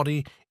suffers in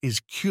body is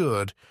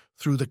cured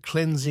through the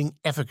cleansing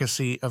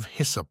efficacy of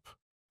hyssop.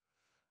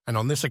 And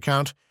on this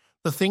account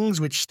the things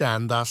which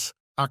stand thus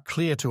are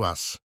clear to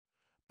us,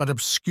 but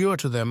obscure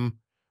to them,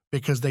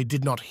 because they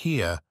did not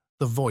hear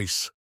the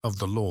voice of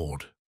the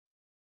Lord.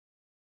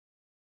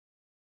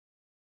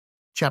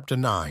 Chapter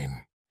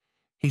 9.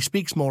 He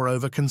speaks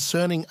moreover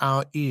concerning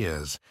our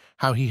ears,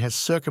 how he has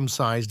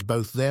circumcised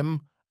both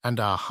them and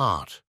our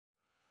heart.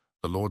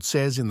 The Lord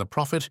says in the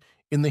prophet,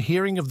 In the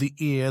hearing of the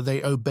ear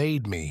they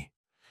obeyed me.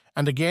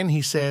 And again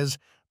he says,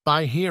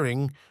 By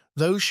hearing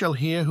those shall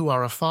hear who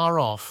are afar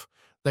off,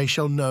 they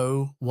shall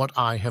know what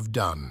I have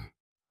done.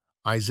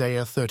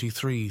 Isaiah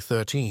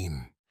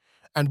 33:13.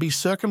 And be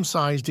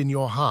circumcised in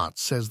your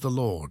hearts, says the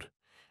Lord.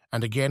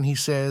 And again he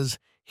says,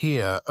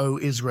 Hear, O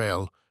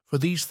Israel, for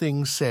these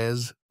things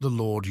says the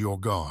Lord your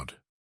God.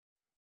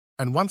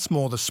 And once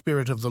more the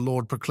Spirit of the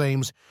Lord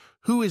proclaims,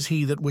 Who is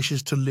he that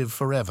wishes to live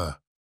forever?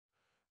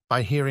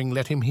 By hearing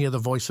let him hear the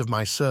voice of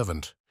my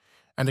servant.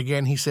 And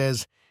again he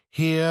says,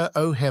 Hear,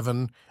 O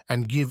heaven,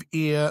 and give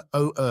ear,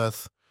 O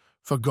earth,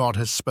 for God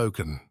has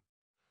spoken.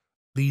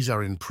 These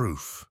are in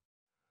proof.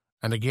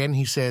 And again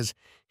he says,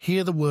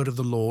 Hear the word of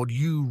the Lord,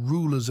 you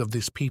rulers of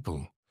this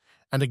people.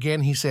 And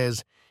again he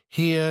says,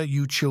 Hear,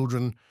 you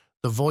children,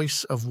 the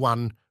voice of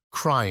one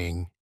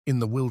crying in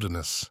the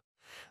wilderness.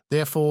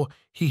 Therefore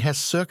he has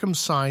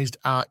circumcised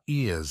our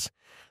ears,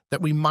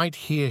 that we might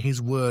hear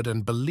his word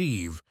and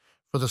believe,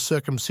 for the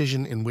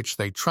circumcision in which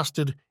they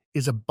trusted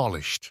is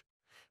abolished.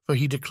 For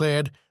he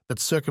declared that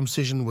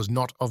circumcision was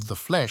not of the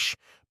flesh,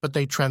 but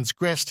they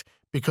transgressed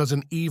because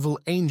an evil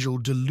angel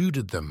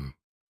deluded them.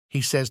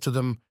 He says to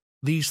them,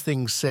 These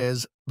things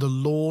says the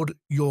Lord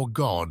your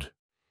God.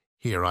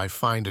 Here I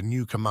find a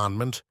new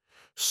commandment.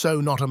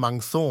 Sow not among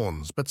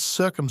thorns, but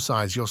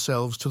circumcise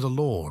yourselves to the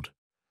Lord.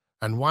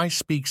 And why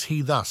speaks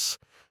he thus?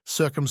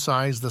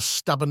 Circumcise the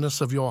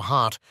stubbornness of your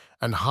heart,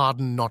 and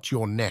harden not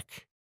your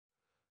neck.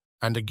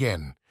 And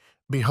again,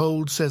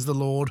 Behold, says the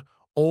Lord,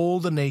 all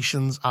the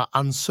nations are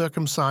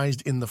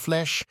uncircumcised in the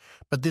flesh,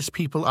 but this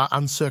people are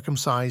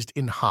uncircumcised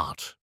in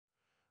heart.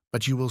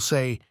 But you will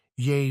say,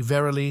 Yea,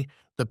 verily,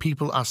 the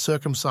people are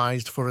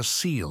circumcised for a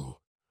seal.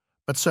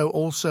 But so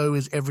also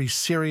is every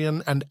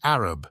Syrian and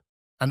Arab,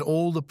 and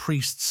all the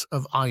priests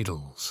of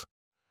idols.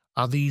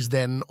 Are these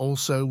then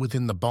also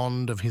within the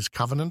bond of his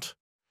covenant?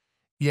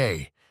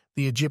 Yea,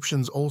 the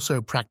Egyptians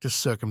also practice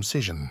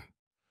circumcision.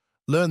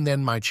 Learn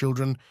then, my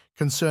children,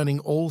 concerning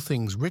all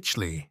things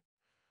richly,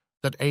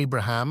 that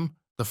Abraham,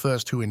 the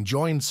first who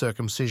enjoined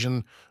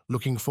circumcision,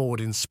 looking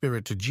forward in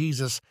spirit to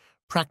Jesus,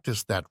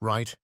 practiced that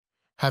rite,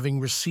 having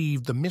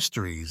received the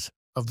mysteries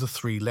of the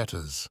 3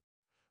 letters.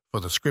 For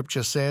the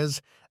Scripture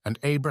says, And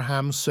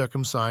Abraham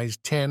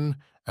circumcised 10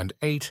 and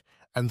 8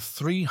 and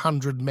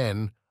 300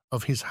 men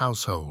of his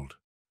household.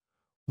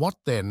 What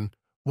then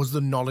was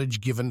the knowledge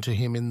given to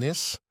him in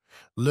this?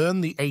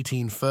 Learn the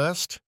 18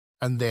 first,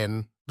 and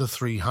then the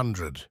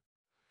 300.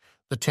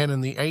 The 10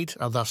 and the 8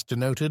 are thus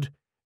denoted,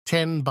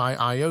 10 by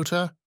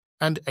iota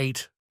and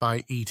 8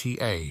 by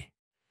eta.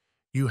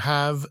 You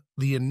have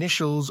the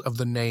initials of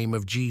the name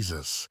of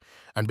Jesus,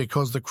 and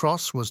because the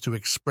cross was to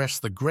express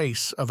the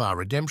grace of our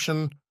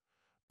redemption,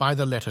 by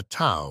the letter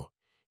tau,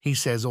 he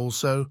says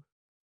also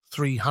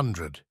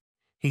 300.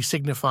 He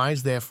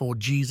signifies therefore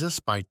Jesus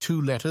by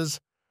 2 letters,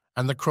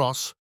 and the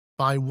cross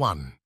by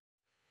 1.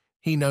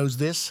 He knows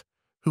this,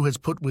 who has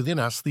put within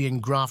us the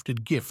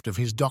engrafted gift of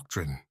his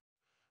doctrine.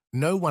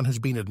 No one has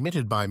been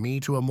admitted by me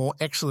to a more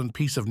excellent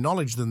piece of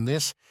knowledge than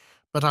this,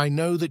 but I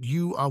know that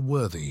you are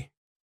worthy.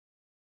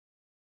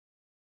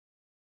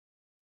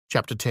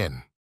 Chapter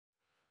 10.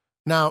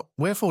 Now,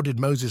 wherefore did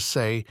Moses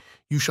say,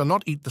 You shall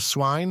not eat the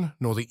swine,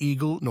 nor the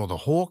eagle, nor the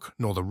hawk,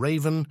 nor the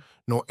raven,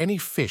 nor any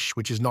fish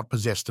which is not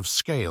possessed of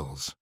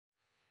scales?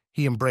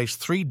 He embraced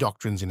 3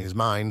 doctrines in his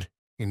mind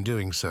in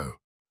doing so.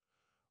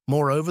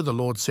 Moreover, the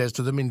Lord says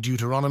to them in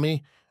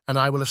Deuteronomy, And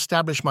I will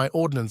establish my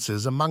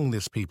ordinances among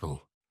this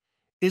people.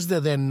 Is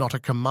there then not a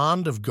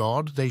command of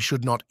God they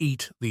should not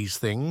eat these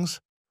things?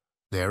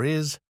 There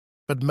is,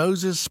 but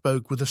Moses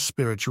spoke with a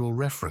spiritual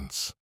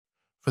reference.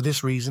 For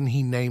this reason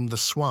he named the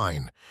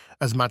swine,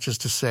 as much as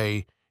to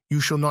say, You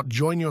shall not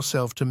join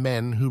yourself to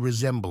men who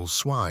resemble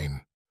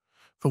swine.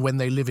 For when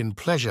they live in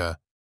pleasure,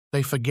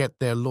 they forget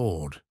their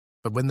Lord,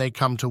 but when they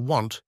come to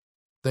want,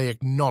 they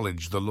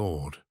acknowledge the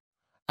Lord.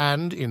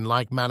 And, in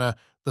like manner,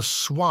 the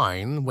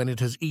swine, when it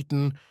has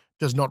eaten,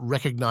 does not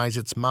recognize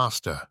its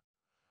master.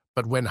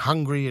 But when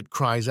hungry it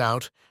cries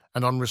out,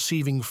 and on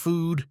receiving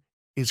food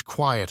is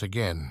quiet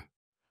again.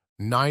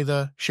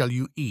 Neither shall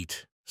you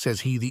eat,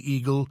 says he the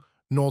eagle,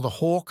 nor the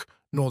hawk,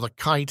 nor the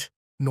kite,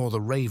 nor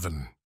the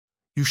raven.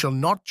 You shall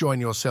not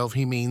join yourself,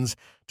 he means,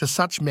 to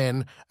such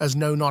men as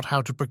know not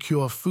how to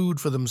procure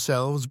food for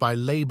themselves by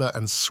labor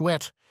and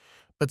sweat,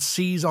 but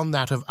seize on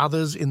that of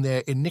others in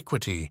their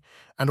iniquity,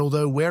 and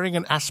although wearing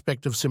an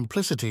aspect of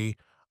simplicity,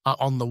 are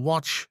on the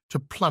watch to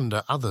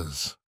plunder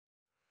others.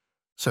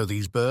 So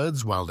these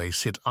birds, while they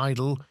sit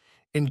idle,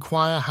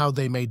 inquire how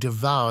they may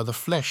devour the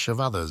flesh of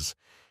others,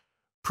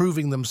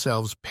 proving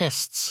themselves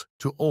pests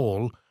to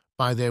all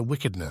by their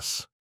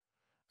wickedness.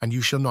 And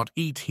you shall not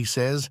eat, he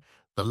says,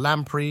 the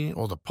lamprey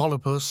or the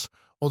polypus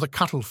or the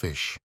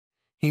cuttlefish.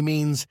 He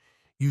means,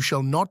 you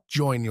shall not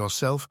join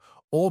yourself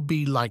or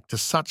be like to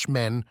such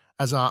men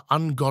as are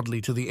ungodly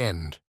to the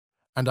end,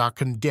 and are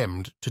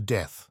condemned to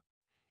death.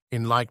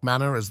 In like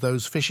manner as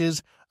those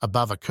fishes,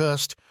 above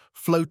accursed,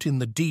 float in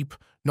the deep,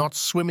 not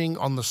swimming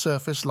on the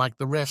surface like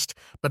the rest,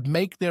 but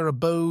make their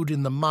abode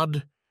in the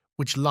mud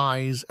which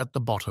lies at the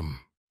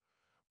bottom.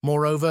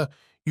 Moreover,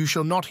 you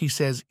shall not, he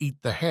says, eat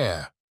the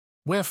hare.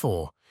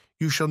 Wherefore,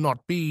 you shall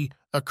not be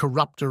a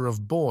corrupter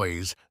of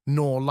boys,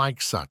 nor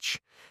like such,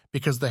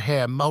 because the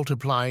hare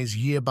multiplies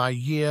year by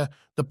year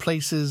the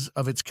places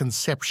of its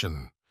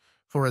conception.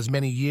 For as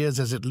many years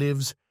as it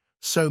lives,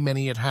 so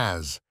many it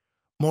has.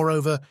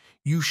 Moreover,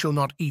 you shall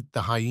not eat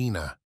the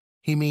hyena.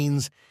 He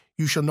means,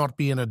 you shall not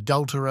be an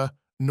adulterer,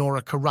 nor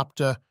a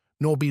corrupter,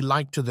 nor be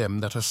like to them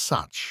that are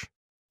such.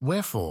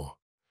 Wherefore?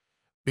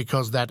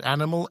 Because that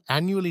animal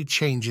annually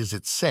changes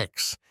its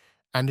sex,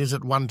 and is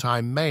at one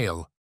time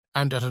male,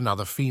 and at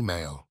another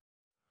female.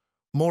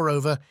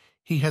 Moreover,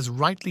 he has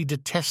rightly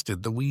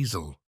detested the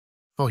weasel,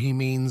 for he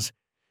means,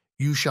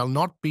 you shall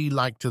not be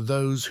like to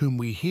those whom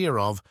we hear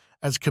of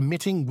as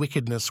committing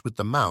wickedness with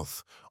the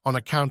mouth, on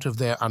account of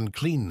their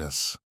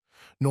uncleanness,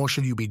 nor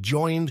shall you be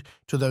joined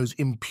to those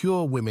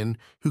impure women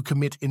who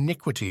commit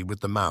iniquity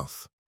with the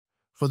mouth,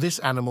 for this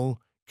animal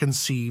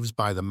conceives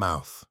by the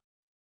mouth.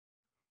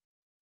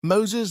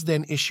 Moses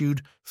then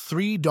issued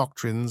 3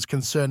 doctrines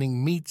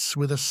concerning meats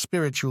with a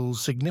spiritual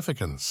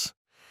significance,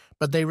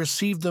 but they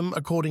received them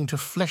according to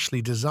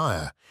fleshly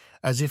desire,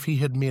 as if he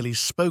had merely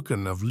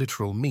spoken of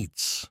literal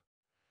meats.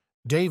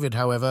 David,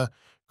 however,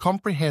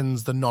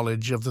 comprehends the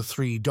knowledge of the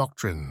three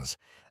doctrines,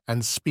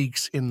 and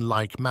speaks in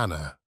like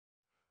manner.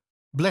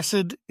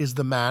 Blessed is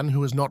the man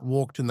who has not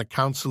walked in the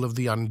counsel of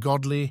the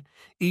ungodly,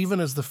 even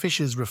as the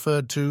fishes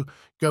referred to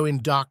go in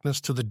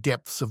darkness to the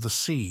depths of the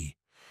sea,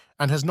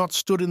 and has not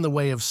stood in the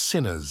way of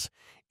sinners,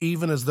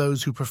 even as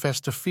those who profess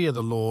to fear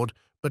the Lord,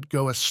 but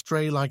go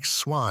astray like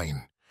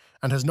swine,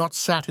 and has not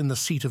sat in the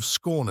seat of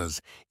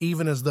scorners,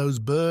 even as those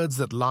birds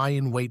that lie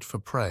in wait for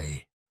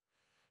prey.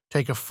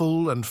 Take a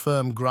full and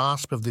firm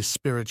grasp of this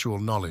spiritual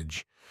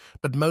knowledge.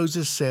 But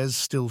Moses says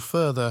still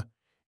further,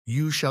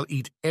 "You shall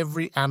eat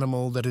every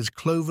animal that is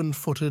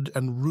cloven-footed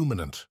and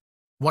ruminant."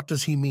 What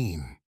does he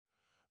mean?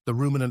 The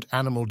ruminant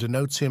animal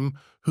denotes him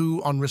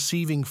who, on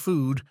receiving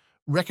food,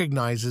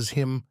 recognizes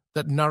him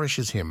that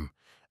nourishes him,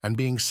 and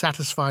being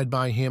satisfied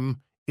by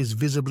him, is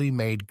visibly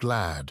made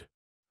glad.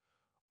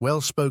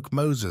 Well spoke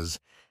Moses,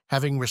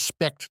 having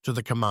respect to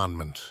the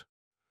commandment.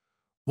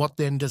 What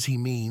then does he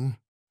mean?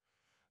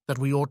 That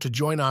we ought to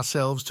join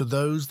ourselves to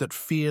those that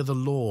fear the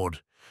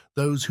Lord,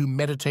 those who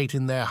meditate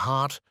in their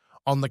heart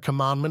on the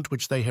commandment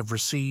which they have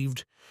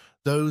received,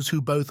 those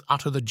who both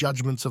utter the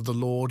judgments of the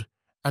Lord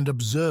and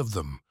observe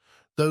them,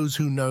 those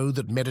who know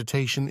that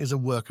meditation is a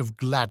work of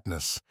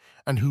gladness,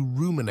 and who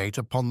ruminate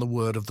upon the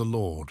word of the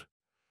Lord.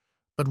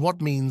 But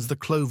what means the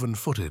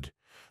cloven-footed?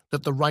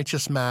 That the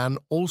righteous man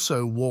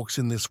also walks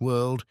in this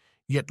world,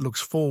 yet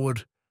looks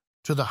forward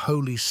to the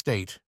holy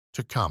state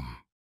to come.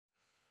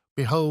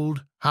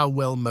 Behold how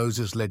well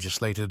Moses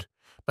legislated,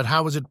 but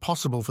how is it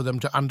possible for them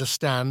to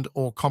understand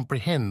or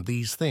comprehend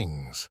these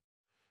things?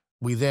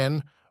 We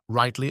then,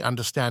 rightly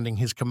understanding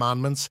his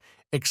commandments,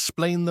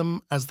 explain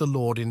them as the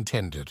Lord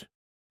intended.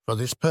 For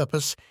this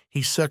purpose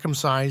he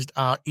circumcised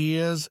our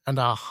ears and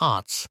our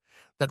hearts,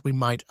 that we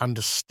might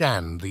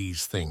understand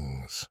these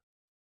things.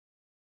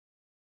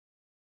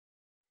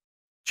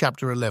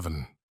 Chapter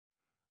 11.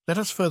 Let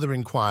us further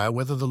inquire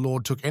whether the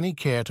Lord took any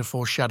care to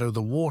foreshadow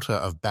the water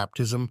of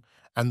baptism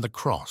and the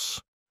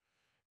cross.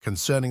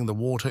 Concerning the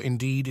water,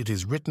 indeed, it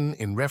is written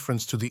in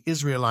reference to the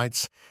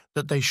Israelites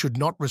that they should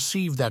not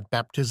receive that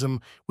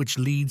baptism which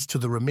leads to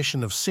the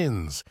remission of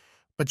sins,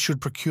 but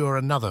should procure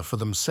another for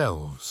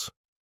themselves.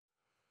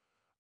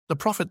 The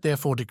prophet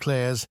therefore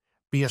declares,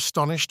 "Be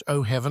astonished,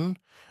 O heaven,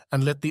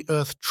 and let the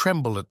earth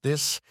tremble at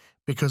this,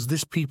 because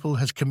this people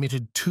has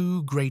committed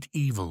two great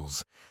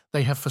evils.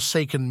 They have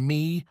forsaken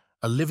me,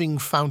 a living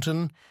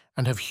fountain,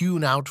 and have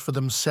hewn out for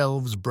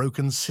themselves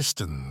broken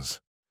cisterns.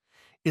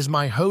 Is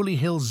my holy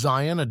hill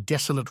Zion a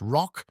desolate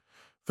rock?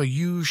 For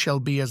you shall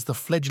be as the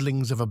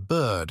fledglings of a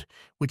bird,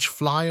 which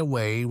fly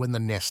away when the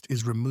nest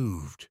is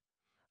removed."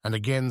 And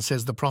again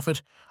says the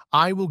prophet,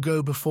 "I will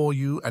go before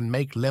you and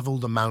make level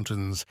the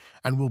mountains,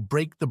 and will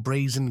break the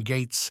brazen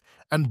gates,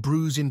 and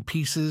bruise in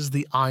pieces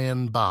the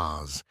iron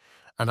bars.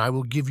 And I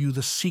will give you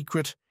the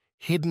secret,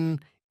 hidden,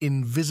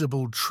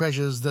 invisible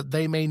treasures, that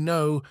they may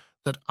know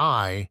that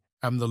I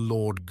am the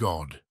Lord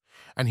God.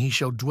 And he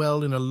shall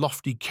dwell in a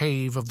lofty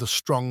cave of the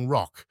strong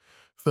rock.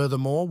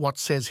 Furthermore, what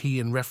says he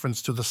in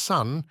reference to the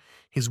sun?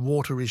 His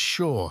water is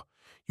sure.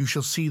 You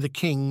shall see the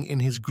King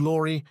in his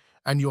glory,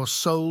 and your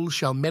soul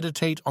shall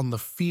meditate on the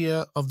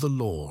fear of the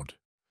Lord."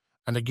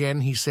 And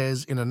again he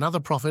says in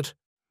another prophet,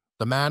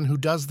 "The man who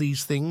does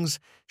these things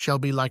shall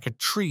be like a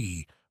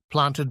tree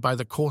planted by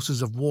the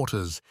courses of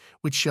waters,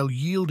 which shall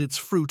yield its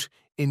fruit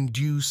in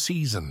due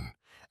season,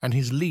 and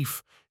his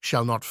leaf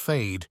shall not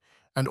fade,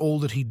 and all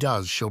that he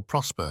does shall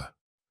prosper.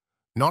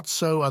 Not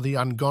so are the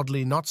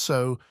ungodly, not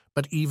so,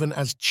 but even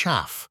as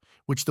chaff,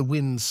 which the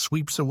wind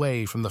sweeps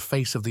away from the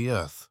face of the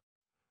earth.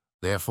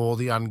 Therefore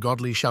the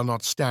ungodly shall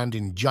not stand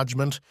in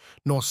judgment,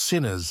 nor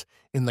sinners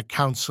in the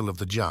counsel of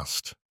the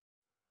just.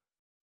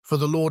 For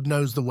the Lord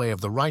knows the way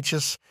of the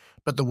righteous,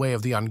 but the way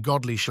of the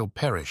ungodly shall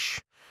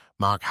perish."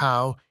 Mark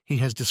how he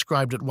has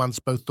described at once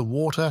both the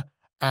water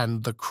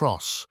and the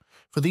cross.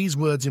 For these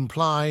words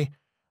imply,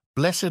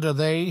 "Blessed are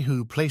they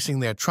who, placing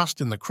their trust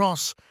in the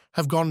cross,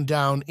 have gone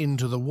down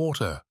into the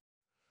water.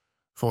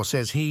 For,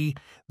 says he,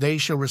 they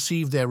shall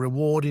receive their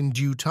reward in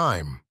due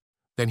time."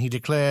 Then he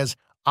declares,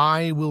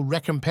 "I will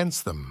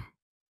recompense them."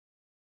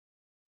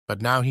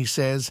 But now he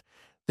says,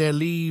 "Their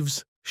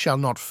leaves shall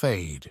not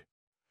fade."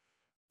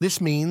 This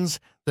means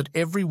that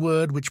every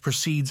word which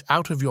proceeds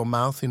out of your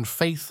mouth in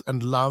faith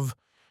and love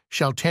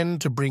shall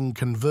tend to bring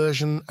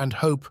conversion and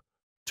hope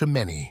to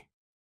many.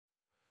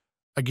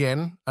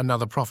 Again,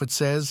 another prophet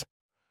says,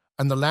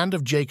 "And the land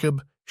of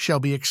Jacob shall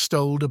be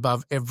extolled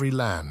above every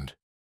land."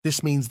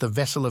 This means the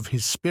vessel of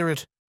his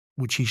spirit,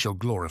 which he shall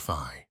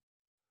glorify.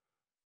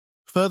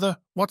 Further,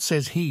 what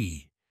says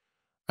he?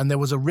 "And there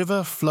was a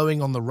river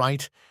flowing on the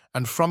right,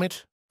 and from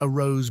it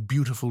arose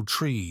beautiful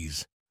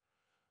trees.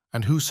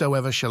 And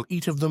whosoever shall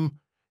eat of them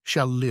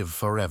shall live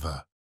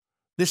forever."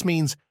 This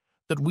means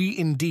that we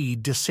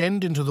indeed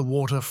descend into the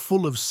water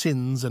full of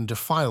sins and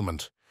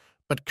defilement,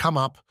 but come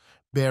up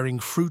bearing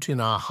fruit in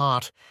our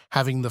heart,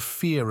 having the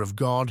fear of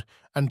God,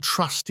 and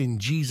trust in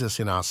Jesus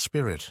in our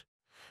spirit.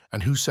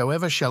 And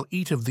whosoever shall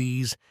eat of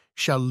these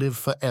shall live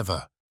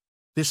forever.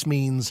 This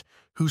means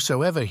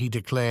whosoever, he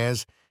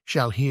declares,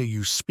 shall hear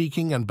you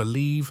speaking and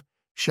believe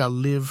shall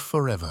live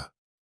forever.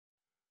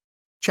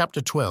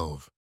 Chapter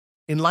 12.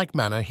 In like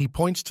manner he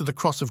points to the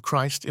cross of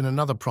Christ in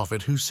another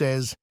prophet who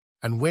says,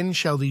 "And when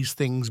shall these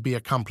things be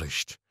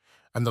accomplished?"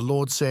 And the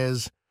Lord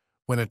says,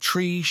 "When a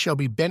tree shall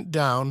be bent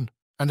down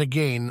and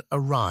again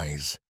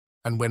arise,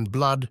 and when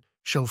blood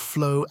shall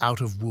flow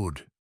out of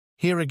wood."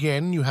 Here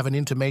again you have an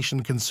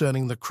intimation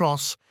concerning the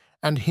cross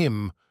and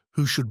him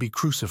who should be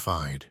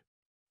crucified.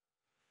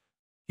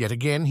 Yet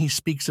again he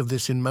speaks of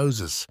this in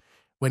Moses,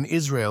 when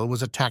Israel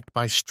was attacked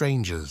by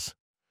strangers,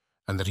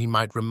 and that he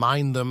might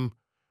remind them,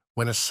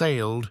 when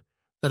assailed,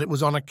 that it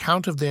was on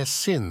account of their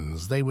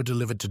sins they were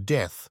delivered to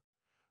death.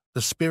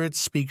 The Spirit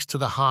speaks to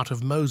the heart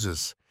of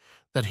Moses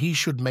that he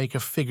should make a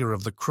figure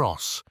of the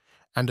cross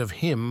and of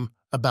him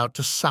about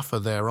to suffer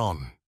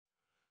thereon.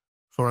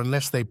 For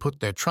unless they put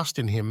their trust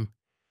in him,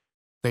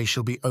 they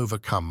shall be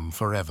overcome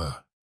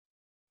forever.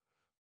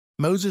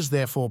 Moses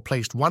therefore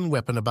placed one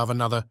weapon above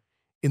another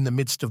in the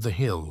midst of the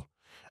hill,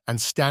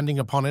 and standing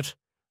upon it,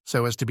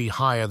 so as to be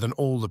higher than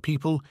all the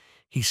people,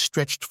 he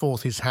stretched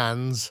forth his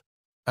hands,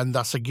 and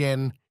thus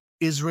again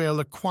Israel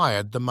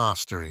acquired the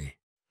mastery.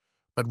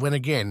 But when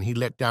again he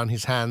let down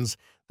his hands,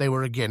 they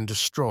were again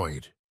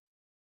destroyed.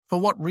 For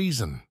what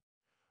reason?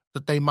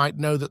 That they might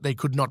know that they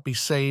could not be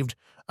saved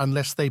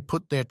unless they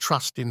put their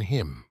trust in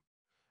him.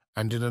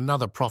 And in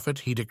another prophet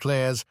he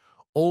declares,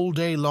 "All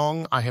day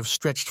long I have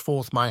stretched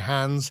forth my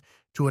hands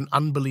to an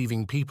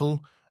unbelieving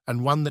people,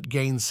 and one that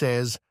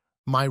gainsays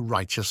my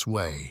righteous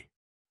way."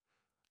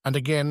 And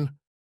again,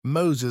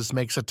 Moses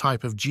makes a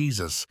type of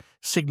Jesus,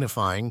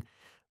 signifying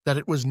that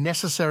it was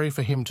necessary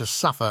for him to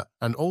suffer,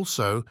 and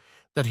also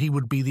that he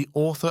would be the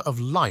author of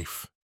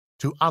life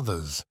to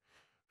others,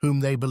 whom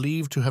they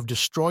believed to have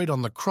destroyed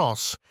on the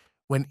cross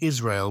when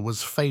Israel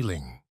was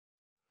failing.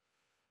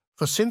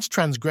 For since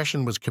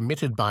transgression was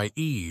committed by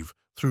Eve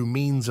through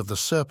means of the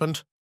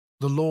serpent,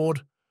 the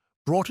Lord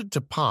brought it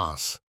to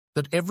pass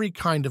that every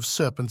kind of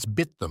serpents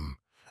bit them,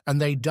 and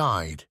they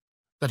died,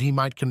 that he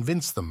might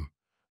convince them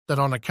that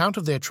on account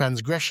of their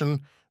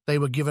transgression they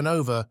were given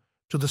over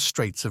to the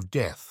straits of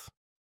death.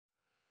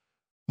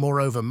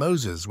 Moreover,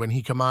 Moses, when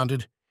he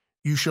commanded,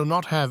 "You shall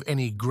not have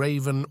any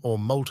graven or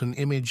molten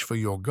image for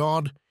your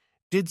God,"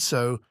 did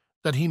so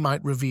that he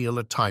might reveal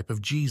a type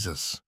of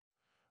Jesus.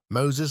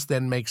 Moses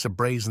then makes a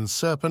brazen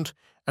serpent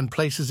and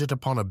places it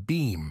upon a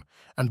beam,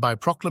 and by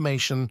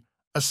proclamation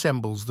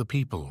assembles the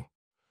people.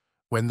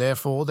 When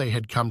therefore they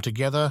had come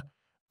together,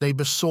 they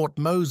besought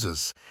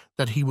Moses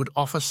that he would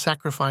offer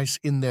sacrifice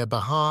in their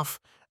behalf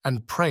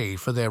and pray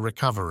for their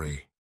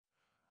recovery.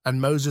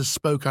 And Moses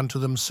spoke unto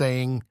them,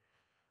 saying,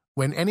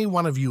 "When any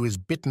one of you is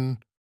bitten,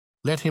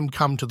 let him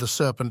come to the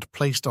serpent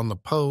placed on the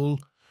pole,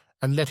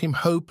 and let him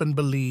hope and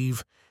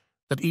believe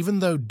that even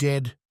though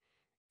dead,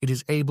 it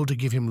is able to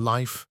give him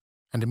life,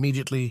 and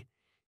immediately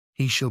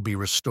he shall be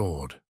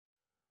restored."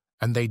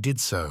 And they did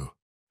so.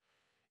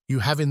 You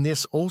have in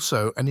this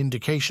also an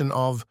indication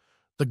of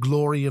the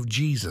glory of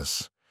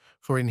Jesus,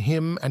 for in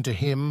him and to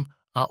him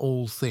are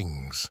all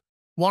things.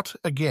 What,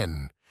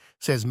 again,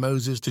 says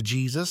Moses to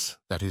Jesus,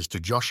 that is to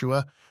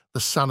Joshua, the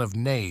son of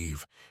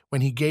Nave,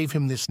 when he gave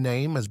him this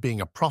name as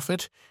being a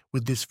prophet,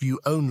 with this view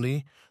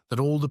only, that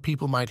all the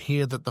people might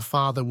hear that the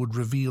Father would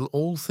reveal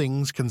all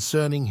things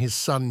concerning his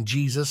son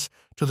Jesus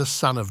to the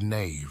son of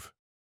Nave.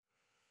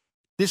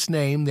 This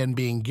name then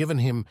being given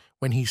him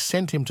when he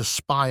sent him to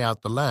spy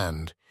out the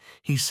land,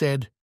 he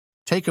said,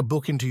 "Take a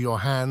book into your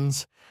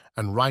hands,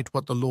 and write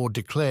what the Lord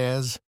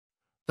declares,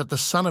 that the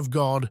Son of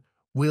God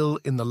will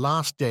in the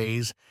last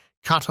days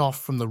cut off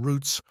from the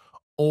roots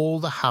all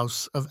the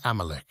house of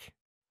Amalek."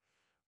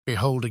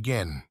 Behold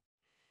again,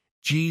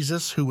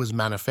 Jesus, who was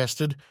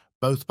manifested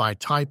both by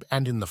type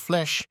and in the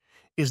flesh,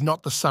 is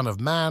not the Son of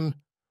Man,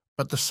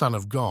 but the Son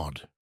of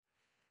God.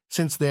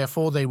 Since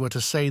therefore they were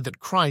to say that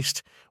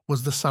Christ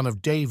was the son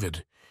of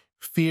David,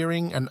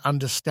 fearing and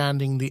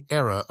understanding the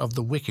error of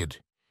the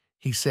wicked,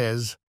 he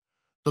says,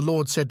 "The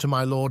Lord said to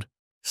my Lord,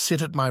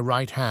 Sit at my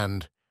right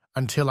hand,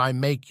 until I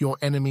make your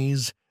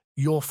enemies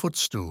your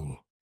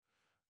footstool."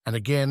 And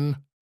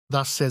again,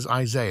 thus says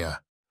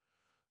Isaiah,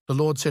 "The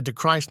Lord said to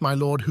Christ my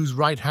Lord, whose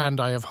right hand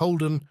I have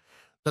holden,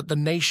 that the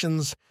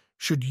nations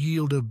should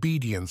yield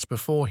obedience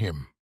before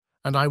him,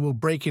 and I will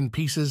break in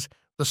pieces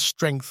the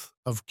strength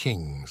of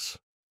kings."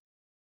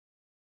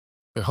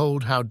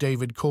 Behold how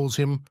David calls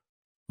him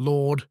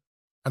Lord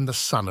and the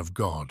Son of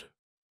God.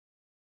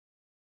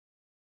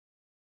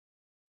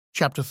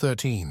 Chapter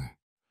 13.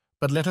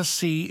 But let us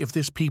see if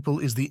this people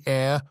is the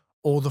heir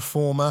or the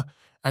former,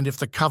 and if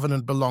the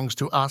covenant belongs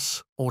to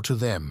us or to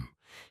them.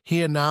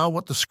 Hear now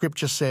what the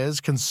Scripture says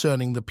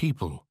concerning the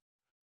people.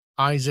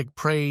 Isaac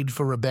prayed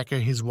for Rebekah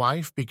his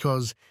wife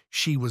because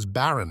she was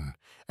barren,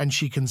 and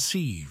she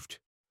conceived.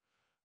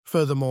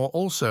 Furthermore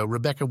also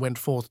Rebekah went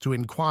forth to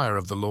inquire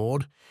of the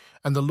Lord,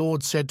 and the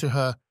Lord said to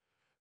her,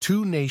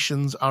 "2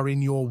 nations are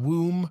in your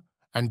womb,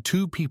 and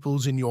 2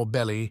 peoples in your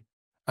belly,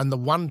 and the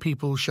one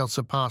people shall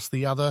surpass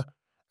the other,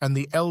 and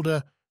the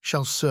elder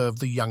shall serve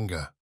the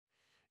younger."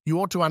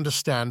 You ought to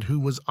understand who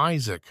was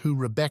Isaac, who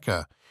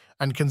Rebekah,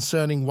 and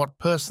concerning what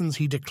persons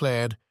he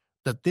declared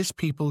that this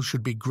people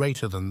should be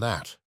greater than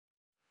that.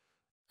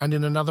 And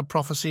in another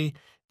prophecy,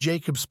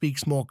 Jacob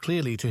speaks more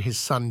clearly to his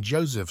son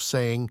Joseph,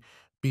 saying,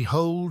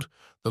 Behold,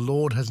 the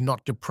Lord has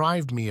not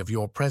deprived me of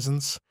your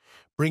presence.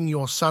 Bring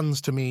your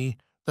sons to me,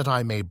 that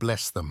I may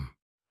bless them.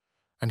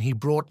 And he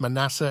brought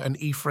Manasseh and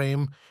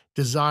Ephraim,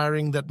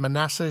 desiring that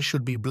Manasseh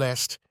should be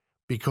blessed,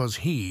 because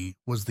he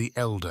was the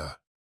elder.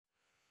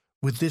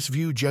 With this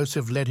view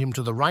Joseph led him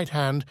to the right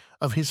hand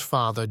of his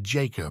father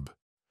Jacob.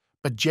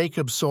 But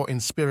Jacob saw in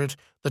spirit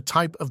the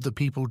type of the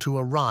people to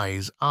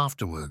arise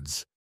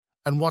afterwards.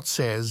 And what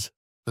says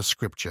the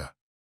Scripture?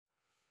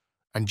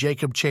 And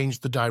Jacob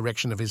changed the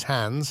direction of his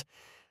hands,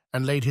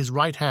 and laid his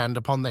right hand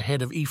upon the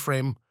head of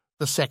Ephraim,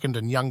 the second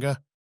and younger,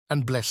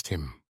 and blessed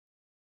him.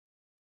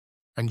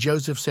 And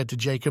Joseph said to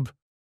Jacob,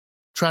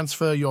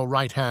 Transfer your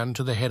right hand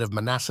to the head of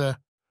Manasseh,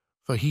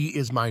 for he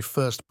is my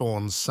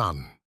firstborn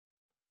son.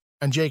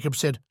 And Jacob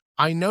said,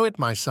 I know it,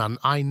 my son,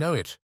 I know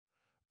it.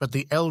 But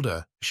the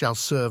elder shall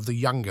serve the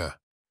younger.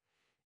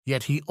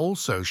 Yet he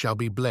also shall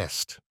be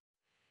blessed.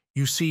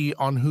 You see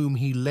on whom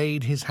he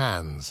laid his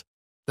hands,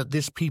 that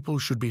this people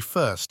should be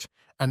first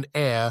and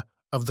heir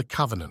of the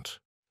covenant.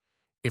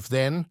 If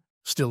then,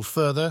 still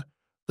further,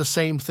 the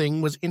same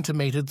thing was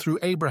intimated through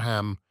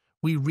Abraham,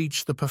 we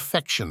reach the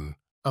perfection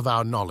of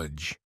our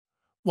knowledge.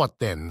 What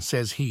then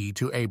says he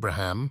to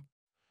Abraham?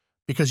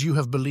 Because you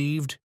have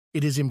believed,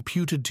 it is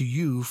imputed to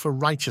you for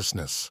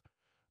righteousness.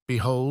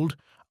 Behold,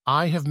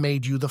 I have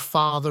made you the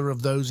father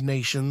of those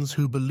nations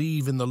who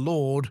believe in the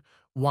Lord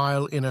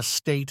while in a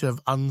state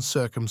of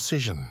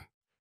uncircumcision.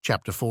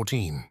 Chapter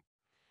 14.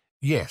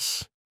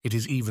 Yes, it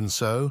is even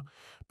so,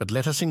 but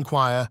let us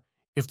inquire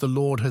if the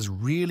Lord has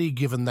really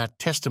given that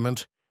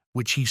testament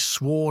which he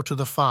swore to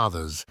the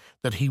fathers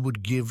that he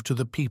would give to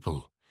the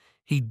people.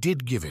 He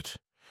did give it,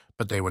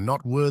 but they were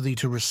not worthy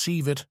to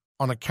receive it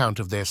on account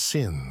of their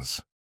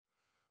sins.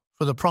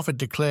 For the prophet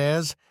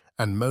declares,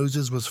 And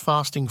Moses was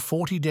fasting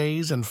 40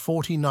 days and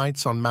 40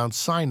 nights on Mount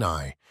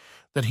Sinai,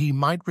 that he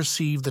might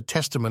receive the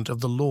testament of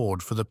the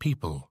Lord for the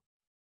people.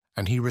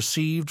 And he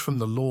received from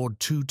the Lord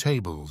 2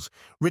 tables,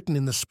 written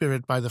in the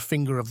Spirit by the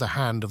finger of the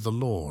hand of the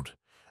Lord.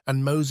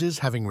 And Moses,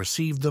 having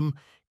received them,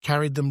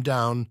 carried them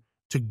down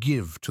to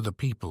give to the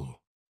people.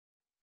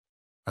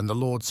 And the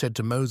Lord said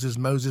to Moses,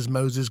 Moses,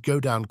 Moses, go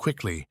down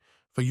quickly,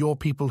 for your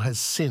people has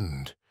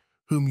sinned,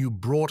 whom you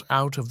brought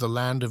out of the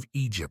land of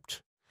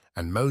Egypt.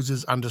 And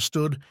Moses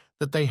understood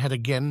that they had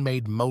again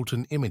made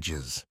molten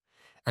images.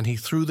 And he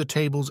threw the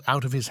tables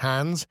out of his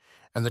hands,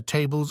 and the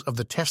tables of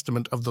the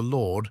testament of the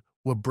Lord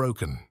were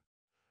broken.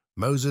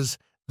 Moses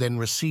then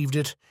received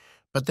it,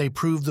 but they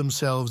proved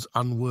themselves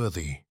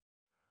unworthy.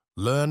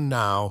 Learn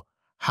now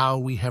how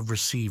we have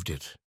received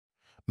it.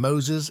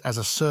 Moses as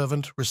a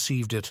servant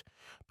received it,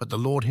 but the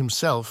Lord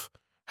himself,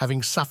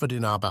 having suffered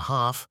in our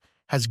behalf,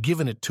 has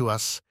given it to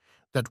us,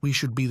 that we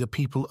should be the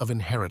people of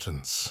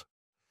inheritance.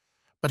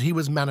 But he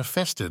was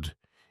manifested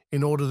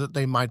in order that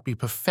they might be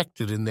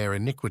perfected in their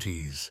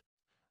iniquities,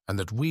 and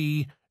that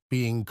we,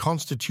 being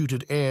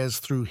constituted heirs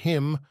through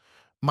him,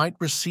 might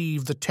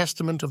receive the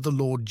testament of the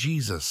Lord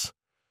Jesus,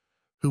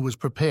 who was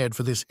prepared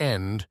for this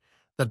end,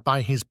 that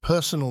by his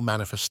personal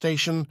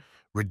manifestation,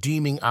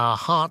 redeeming our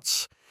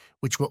hearts,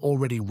 which were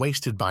already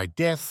wasted by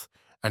death,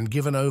 and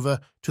given over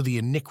to the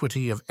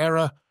iniquity of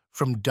error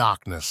from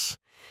darkness,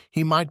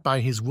 he might by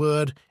his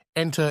word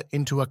enter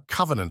into a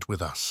covenant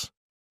with us.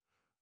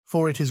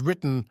 For it is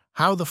written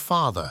how the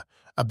Father,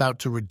 about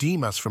to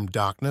redeem us from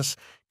darkness,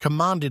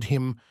 commanded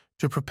him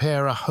to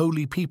prepare a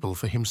holy people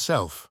for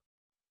himself.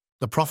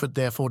 The prophet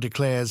therefore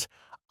declares,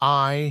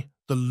 I,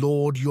 the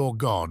Lord your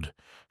God,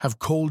 have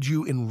called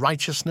you in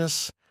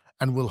righteousness,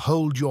 and will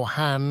hold your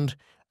hand,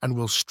 and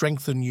will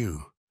strengthen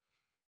you.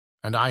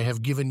 And I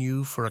have given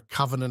you for a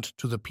covenant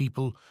to the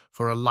people,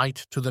 for a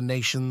light to the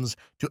nations,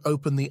 to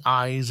open the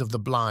eyes of the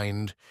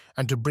blind,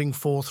 and to bring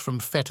forth from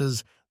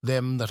fetters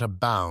them that are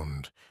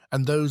bound,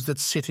 and those that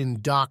sit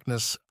in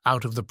darkness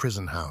out of the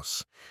prison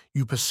house.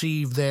 You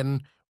perceive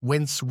then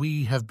whence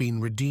we have been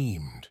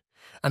redeemed.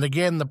 And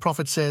again the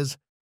prophet says,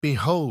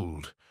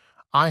 Behold,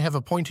 I have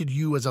appointed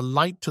you as a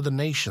light to the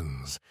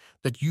nations,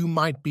 that you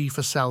might be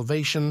for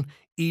salvation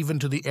even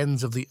to the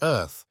ends of the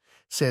earth,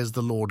 says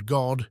the Lord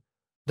God,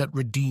 that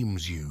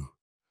redeems you.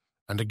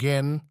 And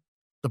again,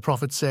 the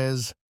prophet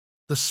says,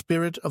 The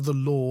Spirit of the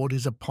Lord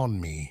is upon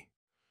me,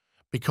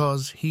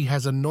 because he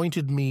has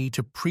anointed me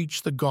to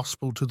preach the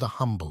gospel to the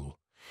humble.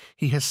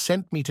 He has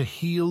sent me to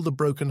heal the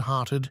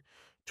brokenhearted,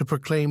 to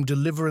proclaim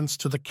deliverance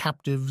to the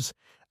captives,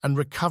 and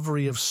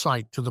recovery of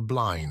sight to the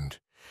blind,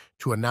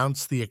 to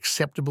announce the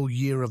acceptable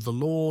year of the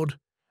Lord,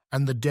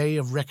 and the day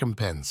of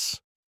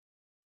recompense,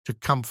 to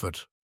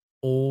comfort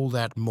all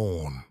that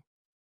mourn.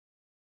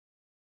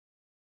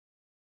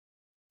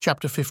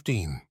 Chapter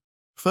 15.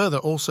 Further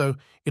also,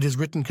 it is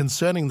written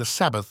concerning the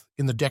Sabbath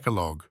in the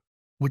Decalogue,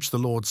 which the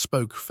Lord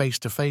spoke face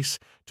to face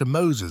to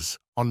Moses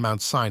on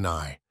Mount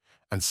Sinai,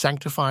 and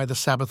sanctify the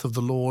Sabbath of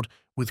the Lord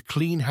with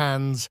clean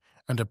hands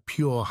and a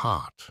pure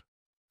heart.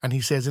 And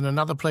he says in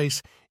another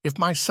place, If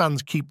my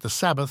sons keep the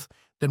Sabbath,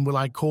 then will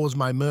I cause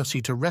my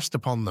mercy to rest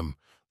upon them.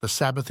 The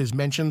Sabbath is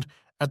mentioned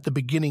at the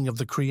beginning of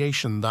the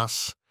creation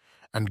thus,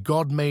 and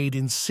God made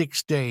in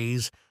 6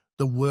 days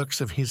the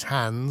works of his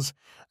hands,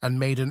 and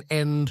made an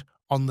end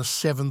on the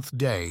 7th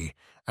day,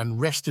 and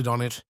rested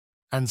on it,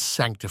 and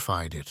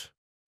sanctified it.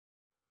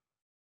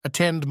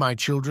 Attend, my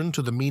children,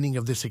 to the meaning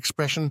of this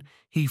expression,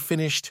 he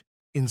finished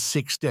in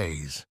 6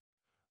 days.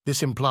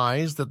 This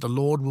implies that the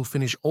Lord will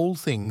finish all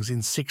things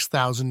in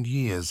 6,000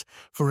 years,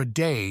 for a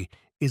day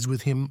is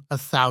with him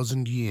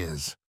 1,000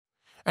 years.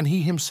 And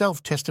he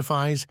himself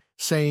testifies,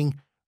 saying,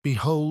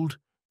 Behold,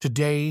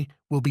 today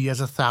will be as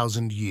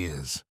 1,000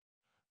 years.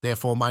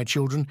 Therefore, my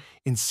children,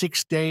 in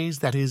 6 days,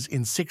 that is,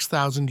 in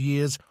 6,000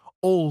 years,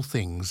 all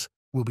things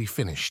will be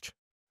finished.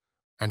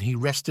 And he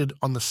rested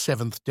on the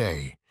 7th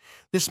day.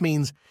 This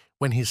means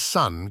when his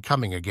Son,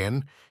 coming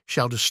again,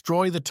 shall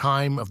destroy the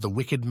time of the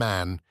wicked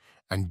man,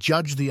 and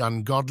judge the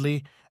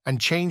ungodly,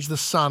 and change the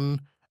sun,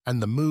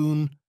 and the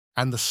moon,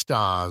 and the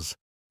stars,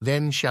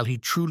 then shall he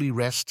truly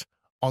rest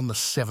on the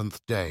 7th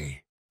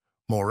day.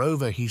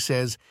 Moreover, he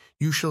says,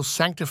 You shall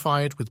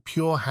sanctify it with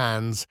pure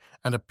hands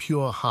and a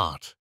pure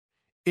heart.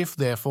 If,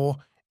 therefore,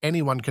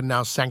 anyone can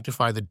now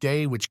sanctify the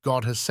day which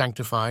God has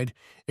sanctified,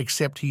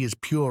 except he is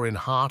pure in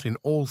heart in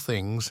all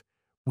things,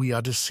 we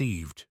are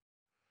deceived.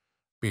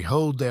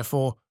 Behold,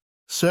 therefore,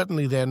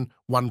 certainly then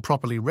one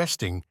properly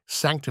resting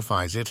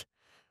sanctifies it,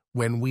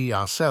 when we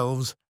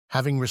ourselves,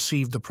 having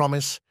received the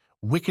promise,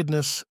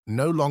 wickedness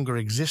no longer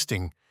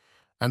existing,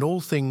 and all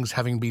things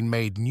having been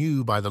made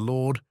new by the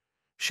Lord,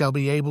 shall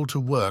be able to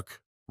work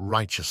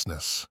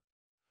righteousness.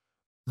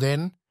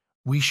 Then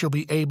we shall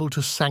be able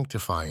to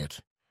sanctify it,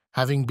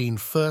 having been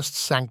first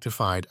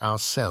sanctified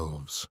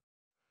ourselves.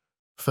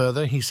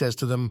 Further, he says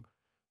to them,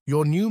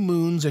 Your new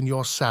moons and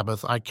your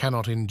Sabbath I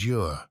cannot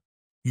endure.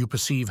 You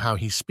perceive how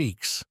he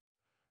speaks.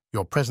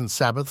 Your present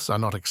Sabbaths are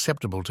not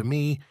acceptable to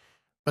me,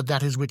 but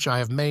that is which I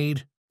have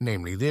made,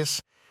 namely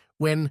this,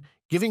 when,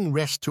 giving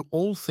rest to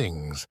all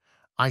things,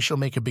 I shall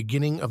make a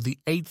beginning of the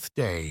 8th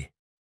day,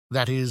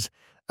 that is,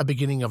 a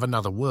beginning of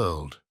another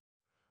world.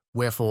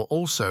 Wherefore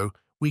also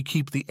we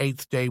keep the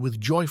 8th day with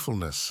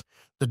joyfulness,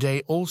 the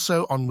day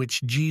also on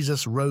which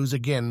Jesus rose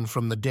again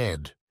from the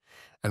dead.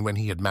 And when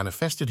he had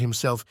manifested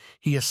himself,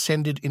 he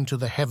ascended into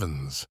the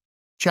heavens.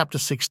 Chapter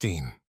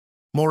 16.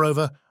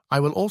 Moreover, I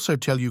will also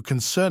tell you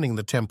concerning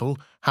the temple,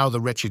 how the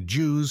wretched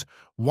Jews,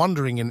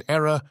 wandering in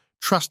error,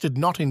 trusted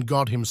not in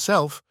God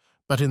himself,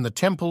 but in the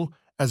temple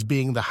as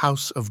being the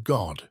house of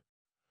God.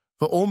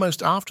 For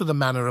almost after the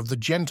manner of the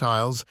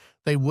Gentiles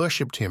they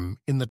worshipped him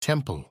in the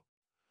temple.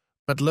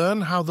 But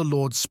learn how the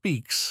Lord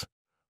speaks,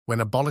 when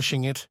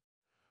abolishing it,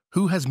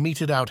 who has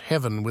meted out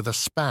heaven with a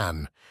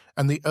span,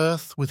 and the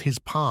earth with his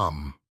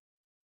palm.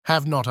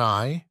 Have not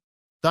I?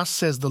 Thus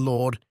says the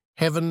Lord,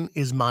 Heaven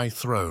is my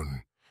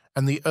throne,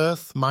 and the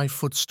earth my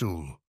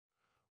footstool.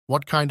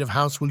 What kind of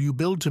house will you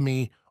build to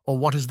me, or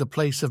what is the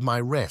place of my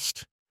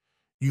rest?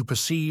 You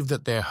perceive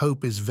that their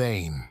hope is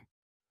vain.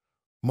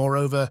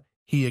 Moreover,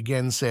 he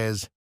again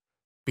says,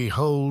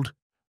 Behold,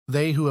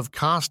 they who have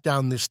cast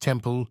down this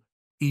temple,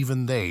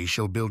 even they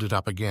shall build it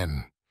up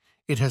again.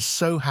 It has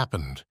so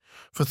happened,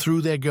 for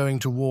through their going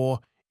to war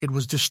it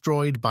was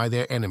destroyed by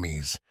their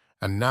enemies,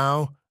 and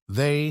now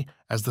they,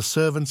 as the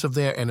servants of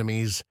their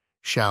enemies,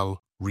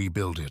 shall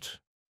rebuild it.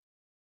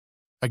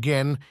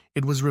 Again,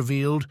 it was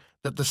revealed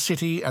that the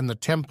city and the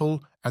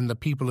temple and the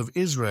people of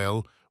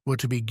Israel were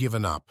to be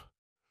given up.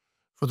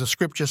 For the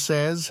Scripture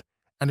says,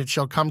 And it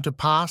shall come to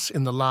pass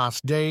in the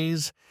last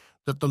days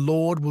that the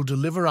Lord will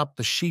deliver up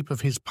the sheep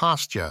of his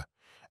pasture,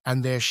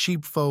 and their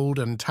sheepfold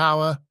and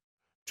tower,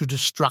 to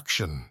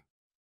destruction.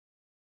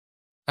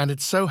 And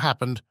it so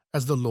happened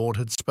as the Lord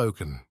had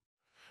spoken.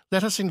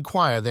 Let us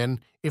inquire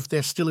then if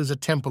there still is a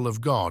temple of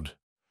God.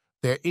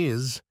 There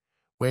is,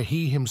 where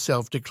he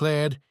himself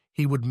declared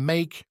he would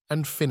make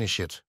and finish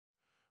it.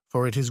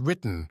 For it is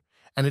written,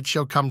 And it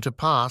shall come to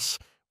pass,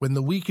 when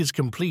the week is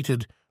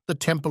completed, the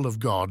temple of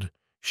God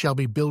shall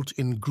be built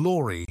in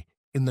glory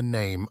in the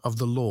name of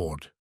the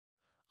Lord.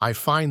 I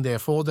find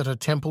therefore that a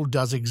temple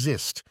does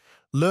exist.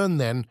 Learn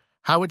then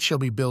how it shall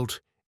be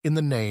built in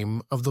the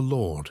name of the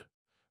Lord.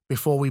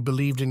 Before we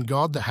believed in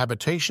God, the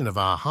habitation of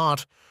our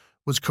heart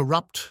was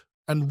corrupt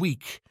and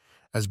weak,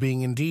 as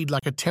being indeed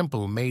like a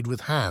temple made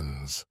with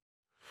hands.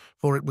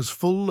 For it was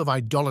full of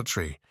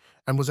idolatry,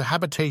 and was a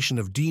habitation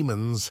of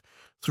demons,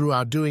 through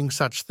our doing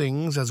such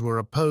things as were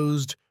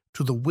opposed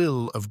to the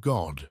will of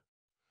God.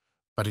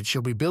 But it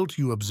shall be built,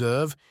 you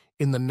observe,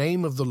 in the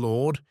name of the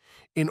Lord,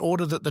 in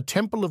order that the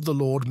temple of the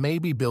Lord may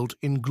be built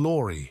in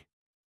glory.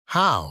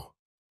 How?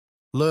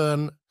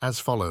 Learn as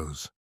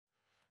follows.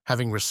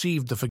 Having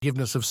received the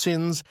forgiveness of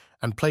sins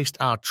and placed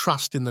our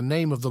trust in the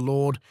name of the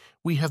Lord,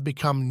 we have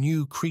become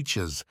new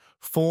creatures,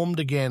 formed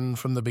again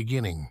from the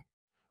beginning.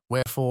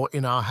 Wherefore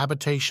in our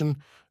habitation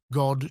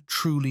God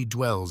truly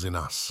dwells in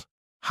us.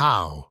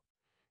 How?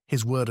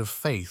 His word of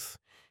faith,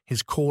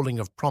 his calling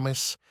of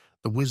promise,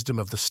 the wisdom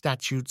of the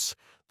statutes,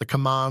 the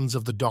commands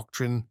of the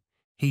doctrine,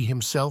 he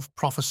himself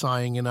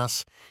prophesying in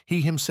us,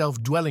 he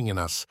himself dwelling in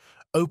us,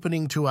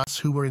 opening to us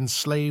who were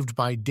enslaved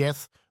by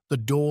death the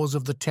doors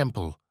of the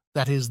temple,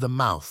 that is, the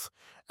mouth,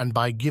 and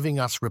by giving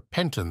us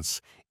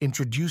repentance,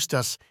 introduced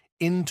us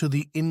into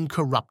the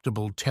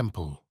incorruptible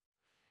temple.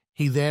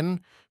 He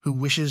then, who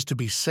wishes to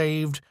be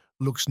saved,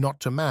 looks not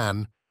to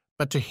man,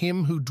 but to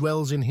him who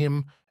dwells in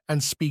him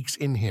and speaks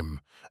in him,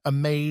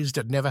 amazed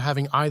at never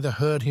having either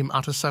heard him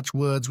utter such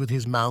words with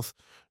his mouth,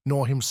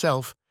 nor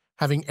himself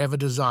having ever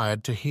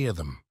desired to hear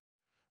them.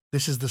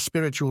 This is the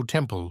spiritual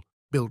temple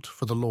built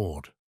for the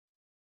Lord.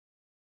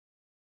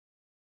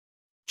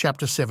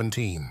 Chapter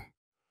 17.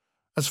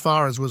 As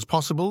far as was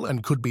possible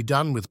and could be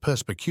done with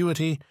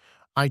perspicuity,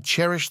 I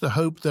cherish the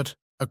hope that,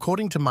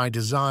 according to my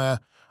desire,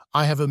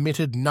 I have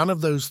omitted none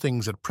of those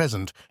things at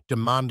present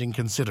demanding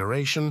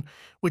consideration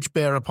which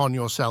bear upon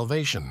your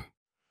salvation.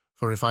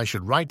 For if I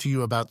should write to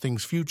you about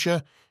things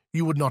future,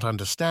 you would not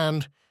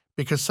understand,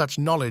 because such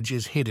knowledge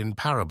is hid in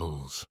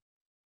parables.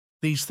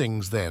 These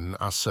things, then,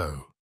 are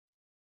so.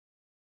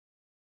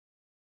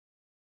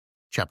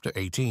 Chapter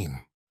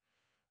 18.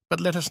 But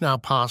let us now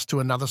pass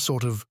to another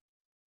sort of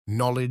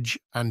knowledge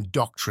and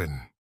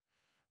doctrine.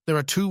 There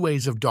are two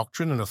ways of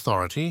doctrine and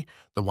authority,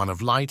 the one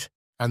of light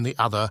and the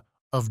other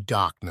of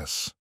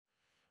darkness.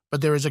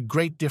 But there is a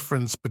great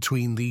difference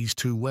between these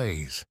two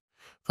ways.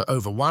 For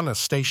over one are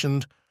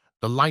stationed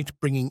the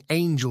light-bringing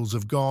angels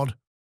of God,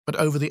 but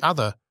over the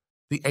other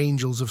the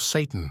angels of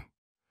Satan.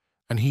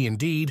 And he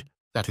indeed,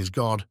 that is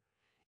God,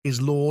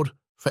 is Lord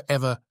for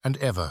ever and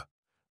ever,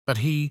 but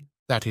he,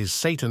 that is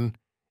Satan,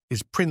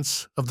 is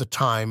prince of the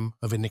time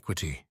of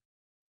iniquity.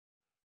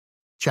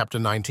 Chapter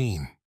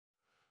 19.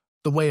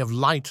 The way of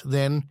light,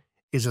 then,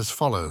 is as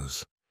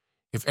follows.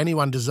 If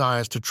anyone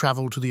desires to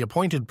travel to the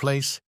appointed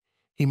place,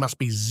 he must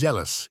be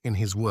zealous in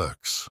his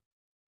works.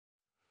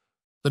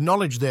 The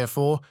knowledge,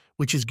 therefore,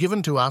 which is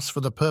given to us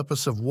for the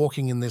purpose of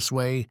walking in this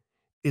way,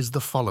 is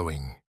the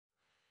following.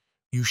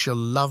 You shall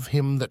love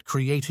him that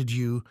created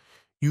you,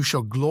 you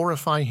shall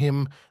glorify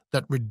him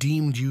that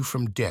redeemed you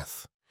from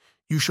death.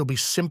 You shall be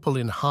simple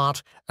in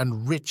heart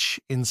and rich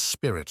in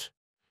spirit.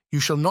 You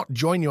shall not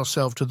join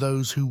yourself to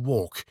those who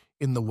walk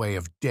in the way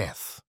of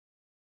death.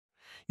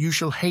 You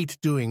shall hate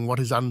doing what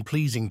is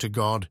unpleasing to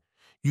God.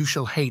 You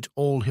shall hate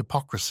all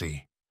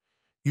hypocrisy.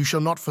 You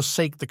shall not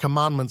forsake the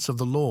commandments of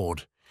the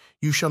Lord.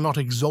 You shall not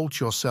exalt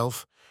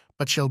yourself,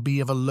 but shall be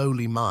of a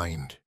lowly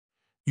mind.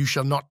 You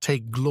shall not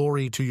take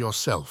glory to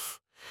yourself.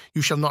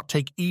 You shall not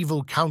take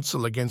evil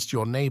counsel against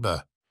your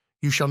neighbor.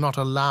 You shall not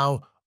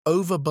allow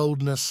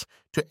overboldness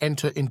to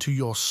enter into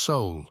your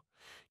soul.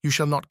 You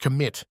shall not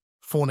commit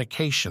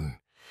fornication.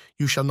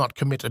 You shall not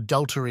commit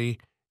adultery.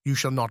 You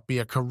shall not be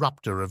a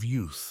corrupter of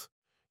youth.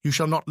 You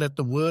shall not let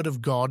the word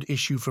of God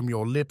issue from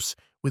your lips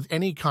with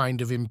any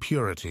kind of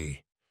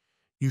impurity.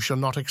 You shall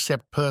not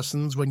accept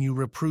persons when you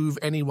reprove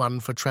anyone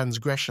for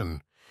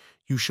transgression.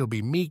 You shall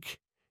be meek.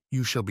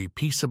 You shall be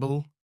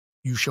peaceable.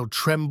 You shall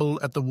tremble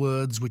at the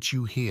words which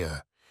you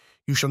hear.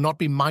 You shall not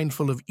be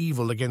mindful of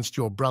evil against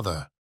your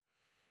brother.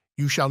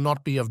 You shall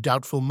not be of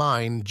doubtful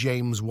mind,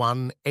 James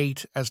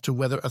 1:8, as to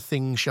whether a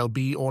thing shall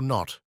be or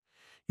not.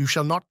 You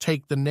shall not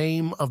take the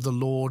name of the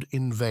Lord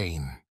in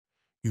vain.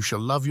 You shall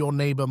love your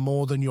neighbor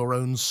more than your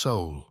own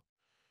soul.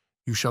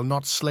 You shall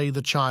not slay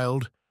the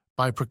child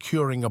by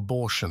procuring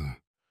abortion,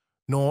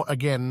 nor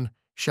again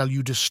shall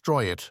you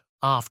destroy it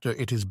after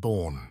it is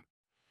born.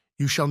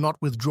 You shall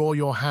not withdraw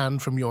your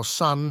hand from your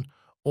son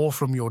or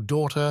from your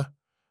daughter,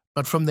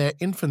 but from their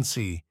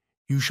infancy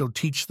you shall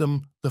teach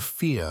them the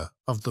fear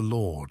of the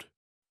Lord.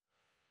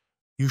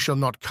 You shall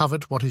not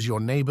covet what is your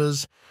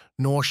neighbor's,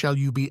 nor shall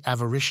you be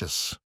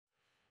avaricious.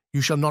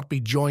 You shall not be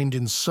joined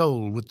in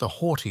soul with the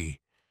haughty,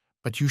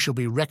 but you shall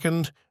be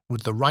reckoned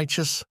with the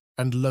righteous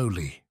and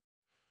lowly.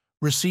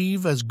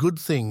 Receive as good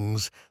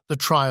things the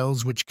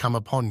trials which come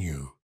upon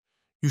you.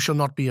 You shall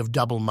not be of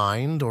double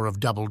mind or of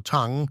double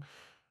tongue,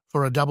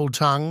 for a double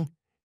tongue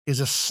is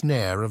a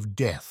snare of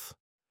death.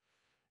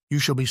 You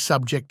shall be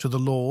subject to the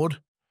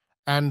Lord,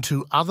 and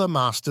to other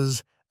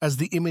masters as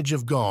the image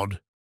of God,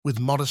 with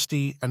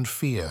modesty and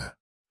fear.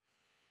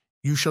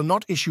 You shall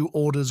not issue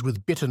orders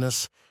with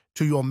bitterness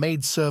to your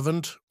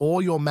maidservant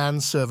or your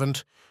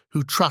manservant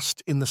who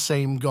trust in the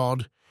same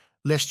God,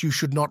 lest you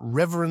should not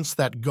reverence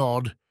that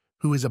God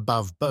who is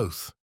above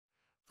both.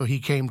 For he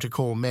came to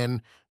call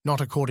men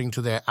not according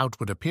to their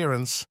outward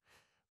appearance,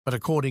 but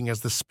according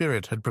as the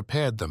Spirit had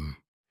prepared them.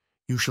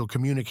 You shall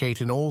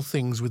communicate in all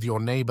things with your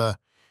neighbor.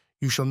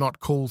 You shall not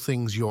call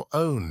things your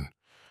own.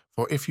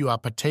 For if you are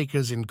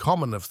partakers in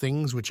common of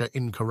things which are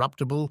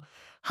incorruptible,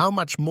 how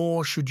much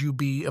more should you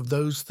be of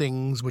those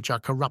things which are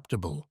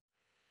corruptible?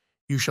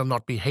 You shall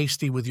not be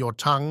hasty with your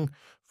tongue,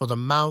 for the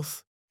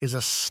mouth is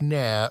a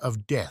snare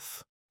of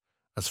death.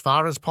 As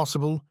far as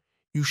possible,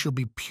 you shall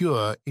be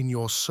pure in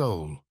your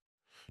soul.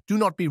 Do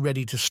not be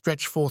ready to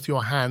stretch forth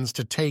your hands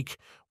to take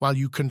while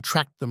you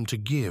contract them to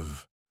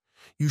give.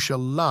 You shall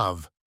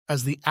love,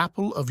 as the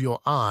apple of your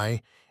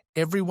eye,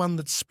 everyone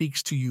that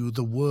speaks to you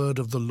the word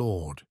of the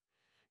Lord.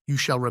 You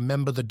shall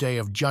remember the day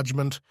of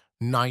judgment,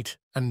 night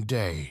and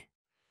day.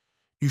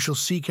 You shall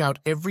seek out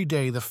every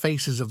day the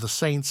faces of the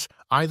saints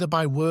either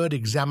by word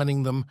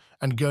examining them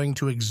and going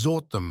to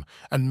exhort them,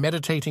 and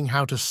meditating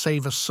how to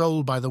save a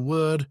soul by the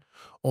word,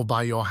 or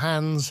by your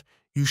hands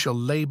you shall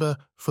labor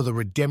for the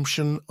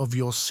redemption of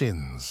your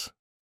sins.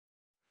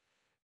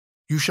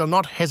 You shall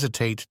not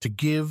hesitate to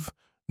give,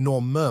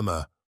 nor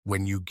murmur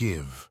when you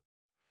give.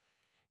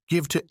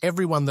 Give to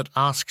everyone that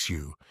asks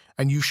you,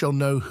 and you shall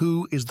know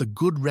who is the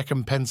good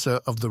recompenser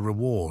of the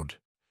reward.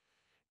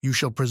 You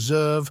shall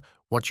preserve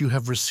what you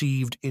have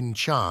received in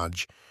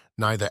charge,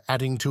 neither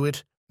adding to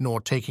it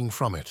nor taking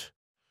from it.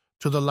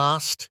 To the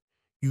last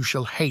you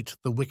shall hate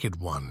the wicked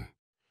one.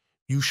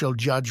 You shall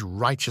judge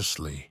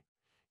righteously.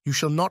 You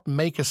shall not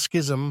make a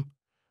schism,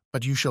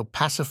 but you shall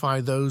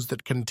pacify those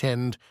that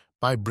contend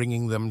by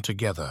bringing them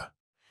together.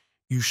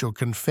 You shall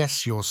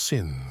confess your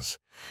sins.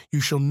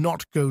 You shall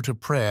not go to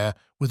prayer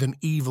with an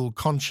evil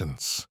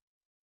conscience.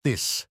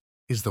 This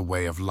is the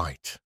way of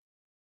light.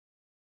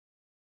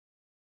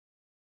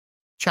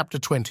 Chapter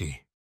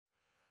 20.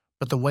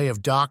 But the way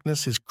of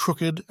darkness is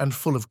crooked and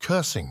full of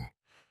cursing,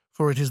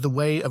 for it is the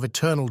way of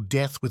eternal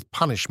death with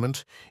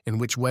punishment, in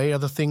which way are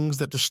the things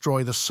that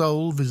destroy the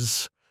soul,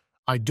 viz.,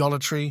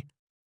 idolatry,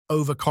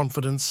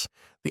 overconfidence,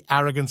 the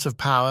arrogance of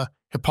power,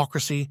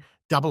 hypocrisy,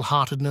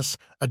 double-heartedness,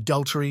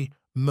 adultery,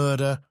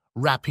 murder,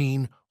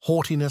 rapine,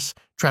 haughtiness,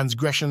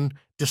 transgression,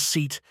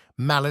 deceit,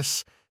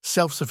 malice,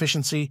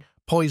 self-sufficiency,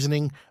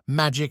 poisoning,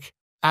 magic,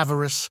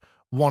 avarice,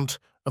 want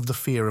of the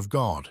fear of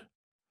God.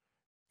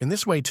 In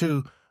this way,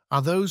 too,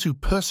 are those who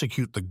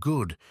persecute the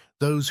good,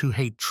 those who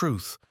hate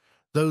truth,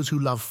 those who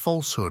love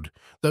falsehood,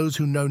 those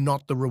who know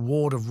not the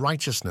reward of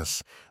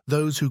righteousness,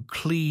 those who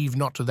cleave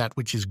not to that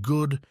which is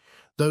good,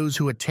 those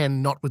who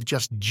attend not with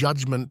just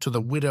judgment to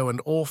the widow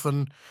and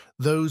orphan,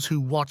 those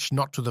who watch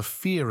not to the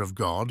fear of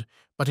God,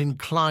 but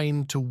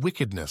incline to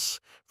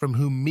wickedness, from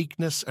whom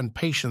meekness and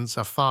patience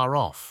are far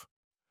off.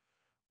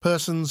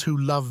 Persons who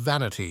love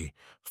vanity,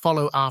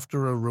 follow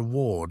after a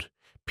reward,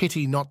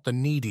 pity not the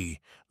needy,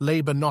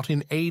 labor not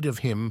in aid of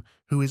him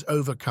who is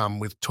overcome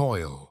with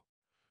toil,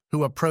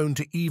 who are prone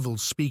to evil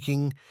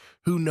speaking,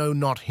 who know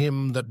not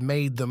him that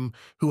made them,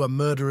 who are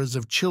murderers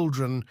of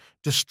children,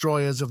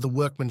 destroyers of the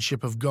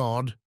workmanship of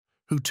God,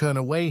 who turn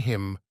away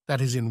him that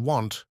is in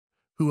want,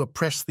 who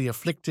oppress the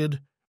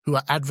afflicted, who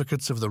are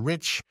advocates of the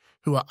rich,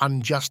 who are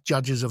unjust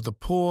judges of the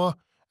poor,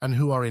 and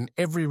who are in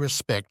every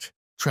respect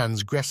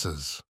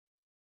transgressors.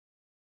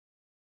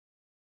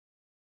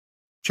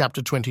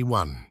 Chapter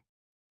 21.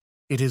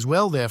 It is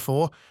well,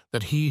 therefore,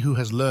 that he who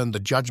has learned the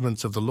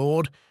judgments of the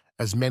Lord,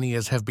 as many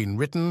as have been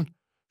written,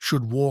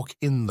 should walk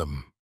in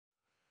them.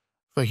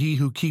 For he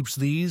who keeps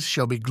these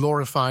shall be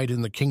glorified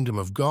in the kingdom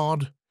of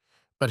God,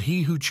 but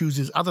he who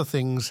chooses other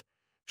things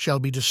shall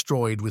be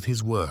destroyed with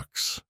his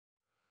works.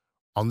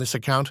 On this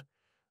account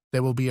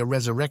there will be a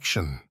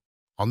resurrection,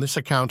 on this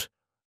account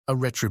a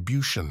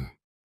retribution.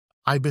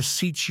 I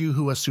beseech you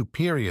who are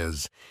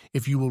superiors,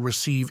 if you will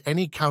receive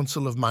any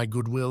counsel of my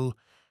goodwill,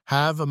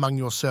 have among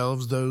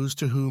yourselves those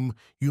to whom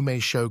you may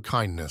show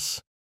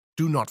kindness.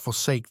 Do not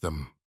forsake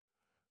them.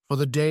 For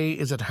the day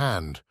is at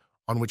hand,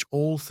 on which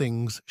all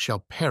things shall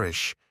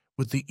perish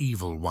with the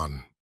evil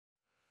one.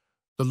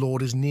 The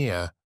Lord is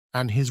near,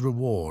 and his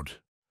reward.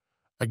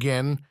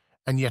 Again,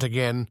 and yet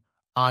again,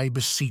 I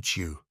beseech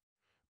you.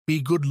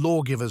 Be good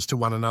lawgivers to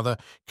one another,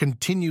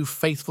 continue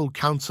faithful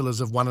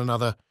counselors of one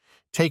another,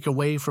 take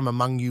away from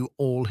among you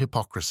all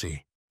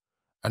hypocrisy.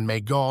 And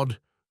may God,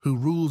 who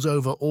rules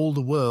over all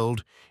the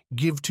world,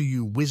 give to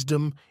you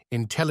wisdom,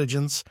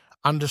 intelligence,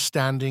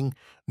 understanding,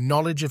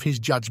 knowledge of his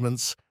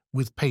judgments,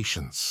 with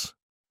patience.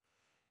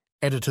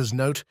 Editor's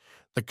note: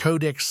 the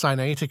Codex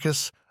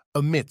Sinaiticus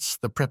omits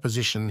the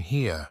preposition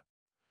here.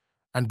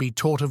 And be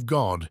taught of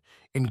God,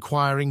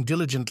 inquiring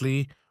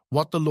diligently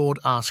what the Lord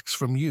asks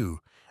from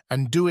you,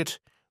 and do it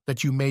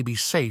that you may be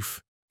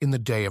safe in the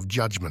day of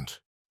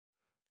judgment.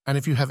 And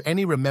if you have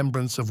any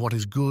remembrance of what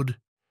is good,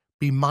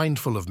 be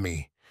mindful of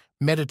me,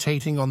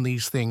 meditating on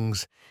these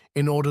things,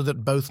 in order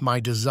that both my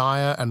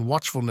desire and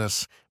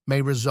watchfulness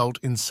may result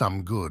in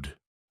some good.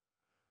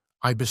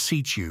 I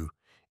beseech you,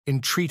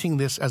 entreating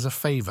this as a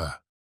favor.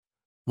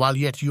 While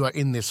yet you are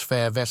in this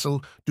fair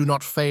vessel, do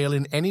not fail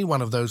in any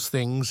one of those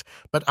things,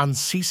 but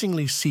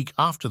unceasingly seek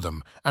after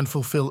them, and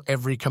fulfill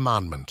every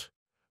commandment.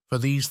 For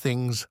these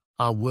things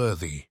are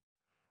worthy.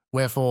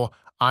 Wherefore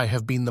I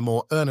have been the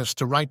more earnest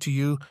to write to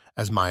you,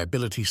 as my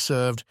ability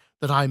served,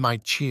 that I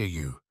might cheer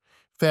you.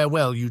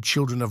 Farewell, you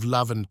children of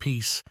love and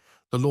peace.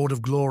 The Lord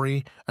of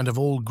glory and of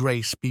all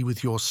grace be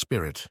with your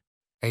spirit.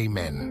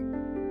 Amen.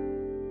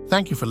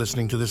 Thank you for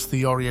listening to this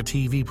Theoria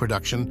TV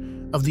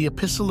production of the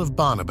Epistle of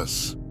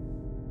Barnabas.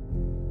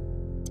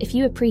 If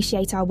you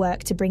appreciate our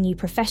work to bring you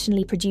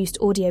professionally produced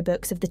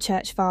audiobooks of the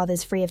Church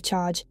Fathers free of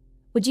charge,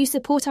 would you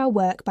support our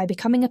work by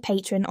becoming a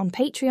patron on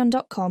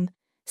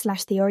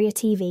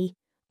patreon.com/TheoriaTV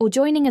or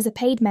joining as a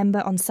paid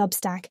member on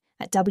Substack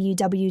at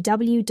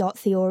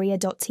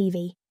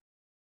www.theoria.tv.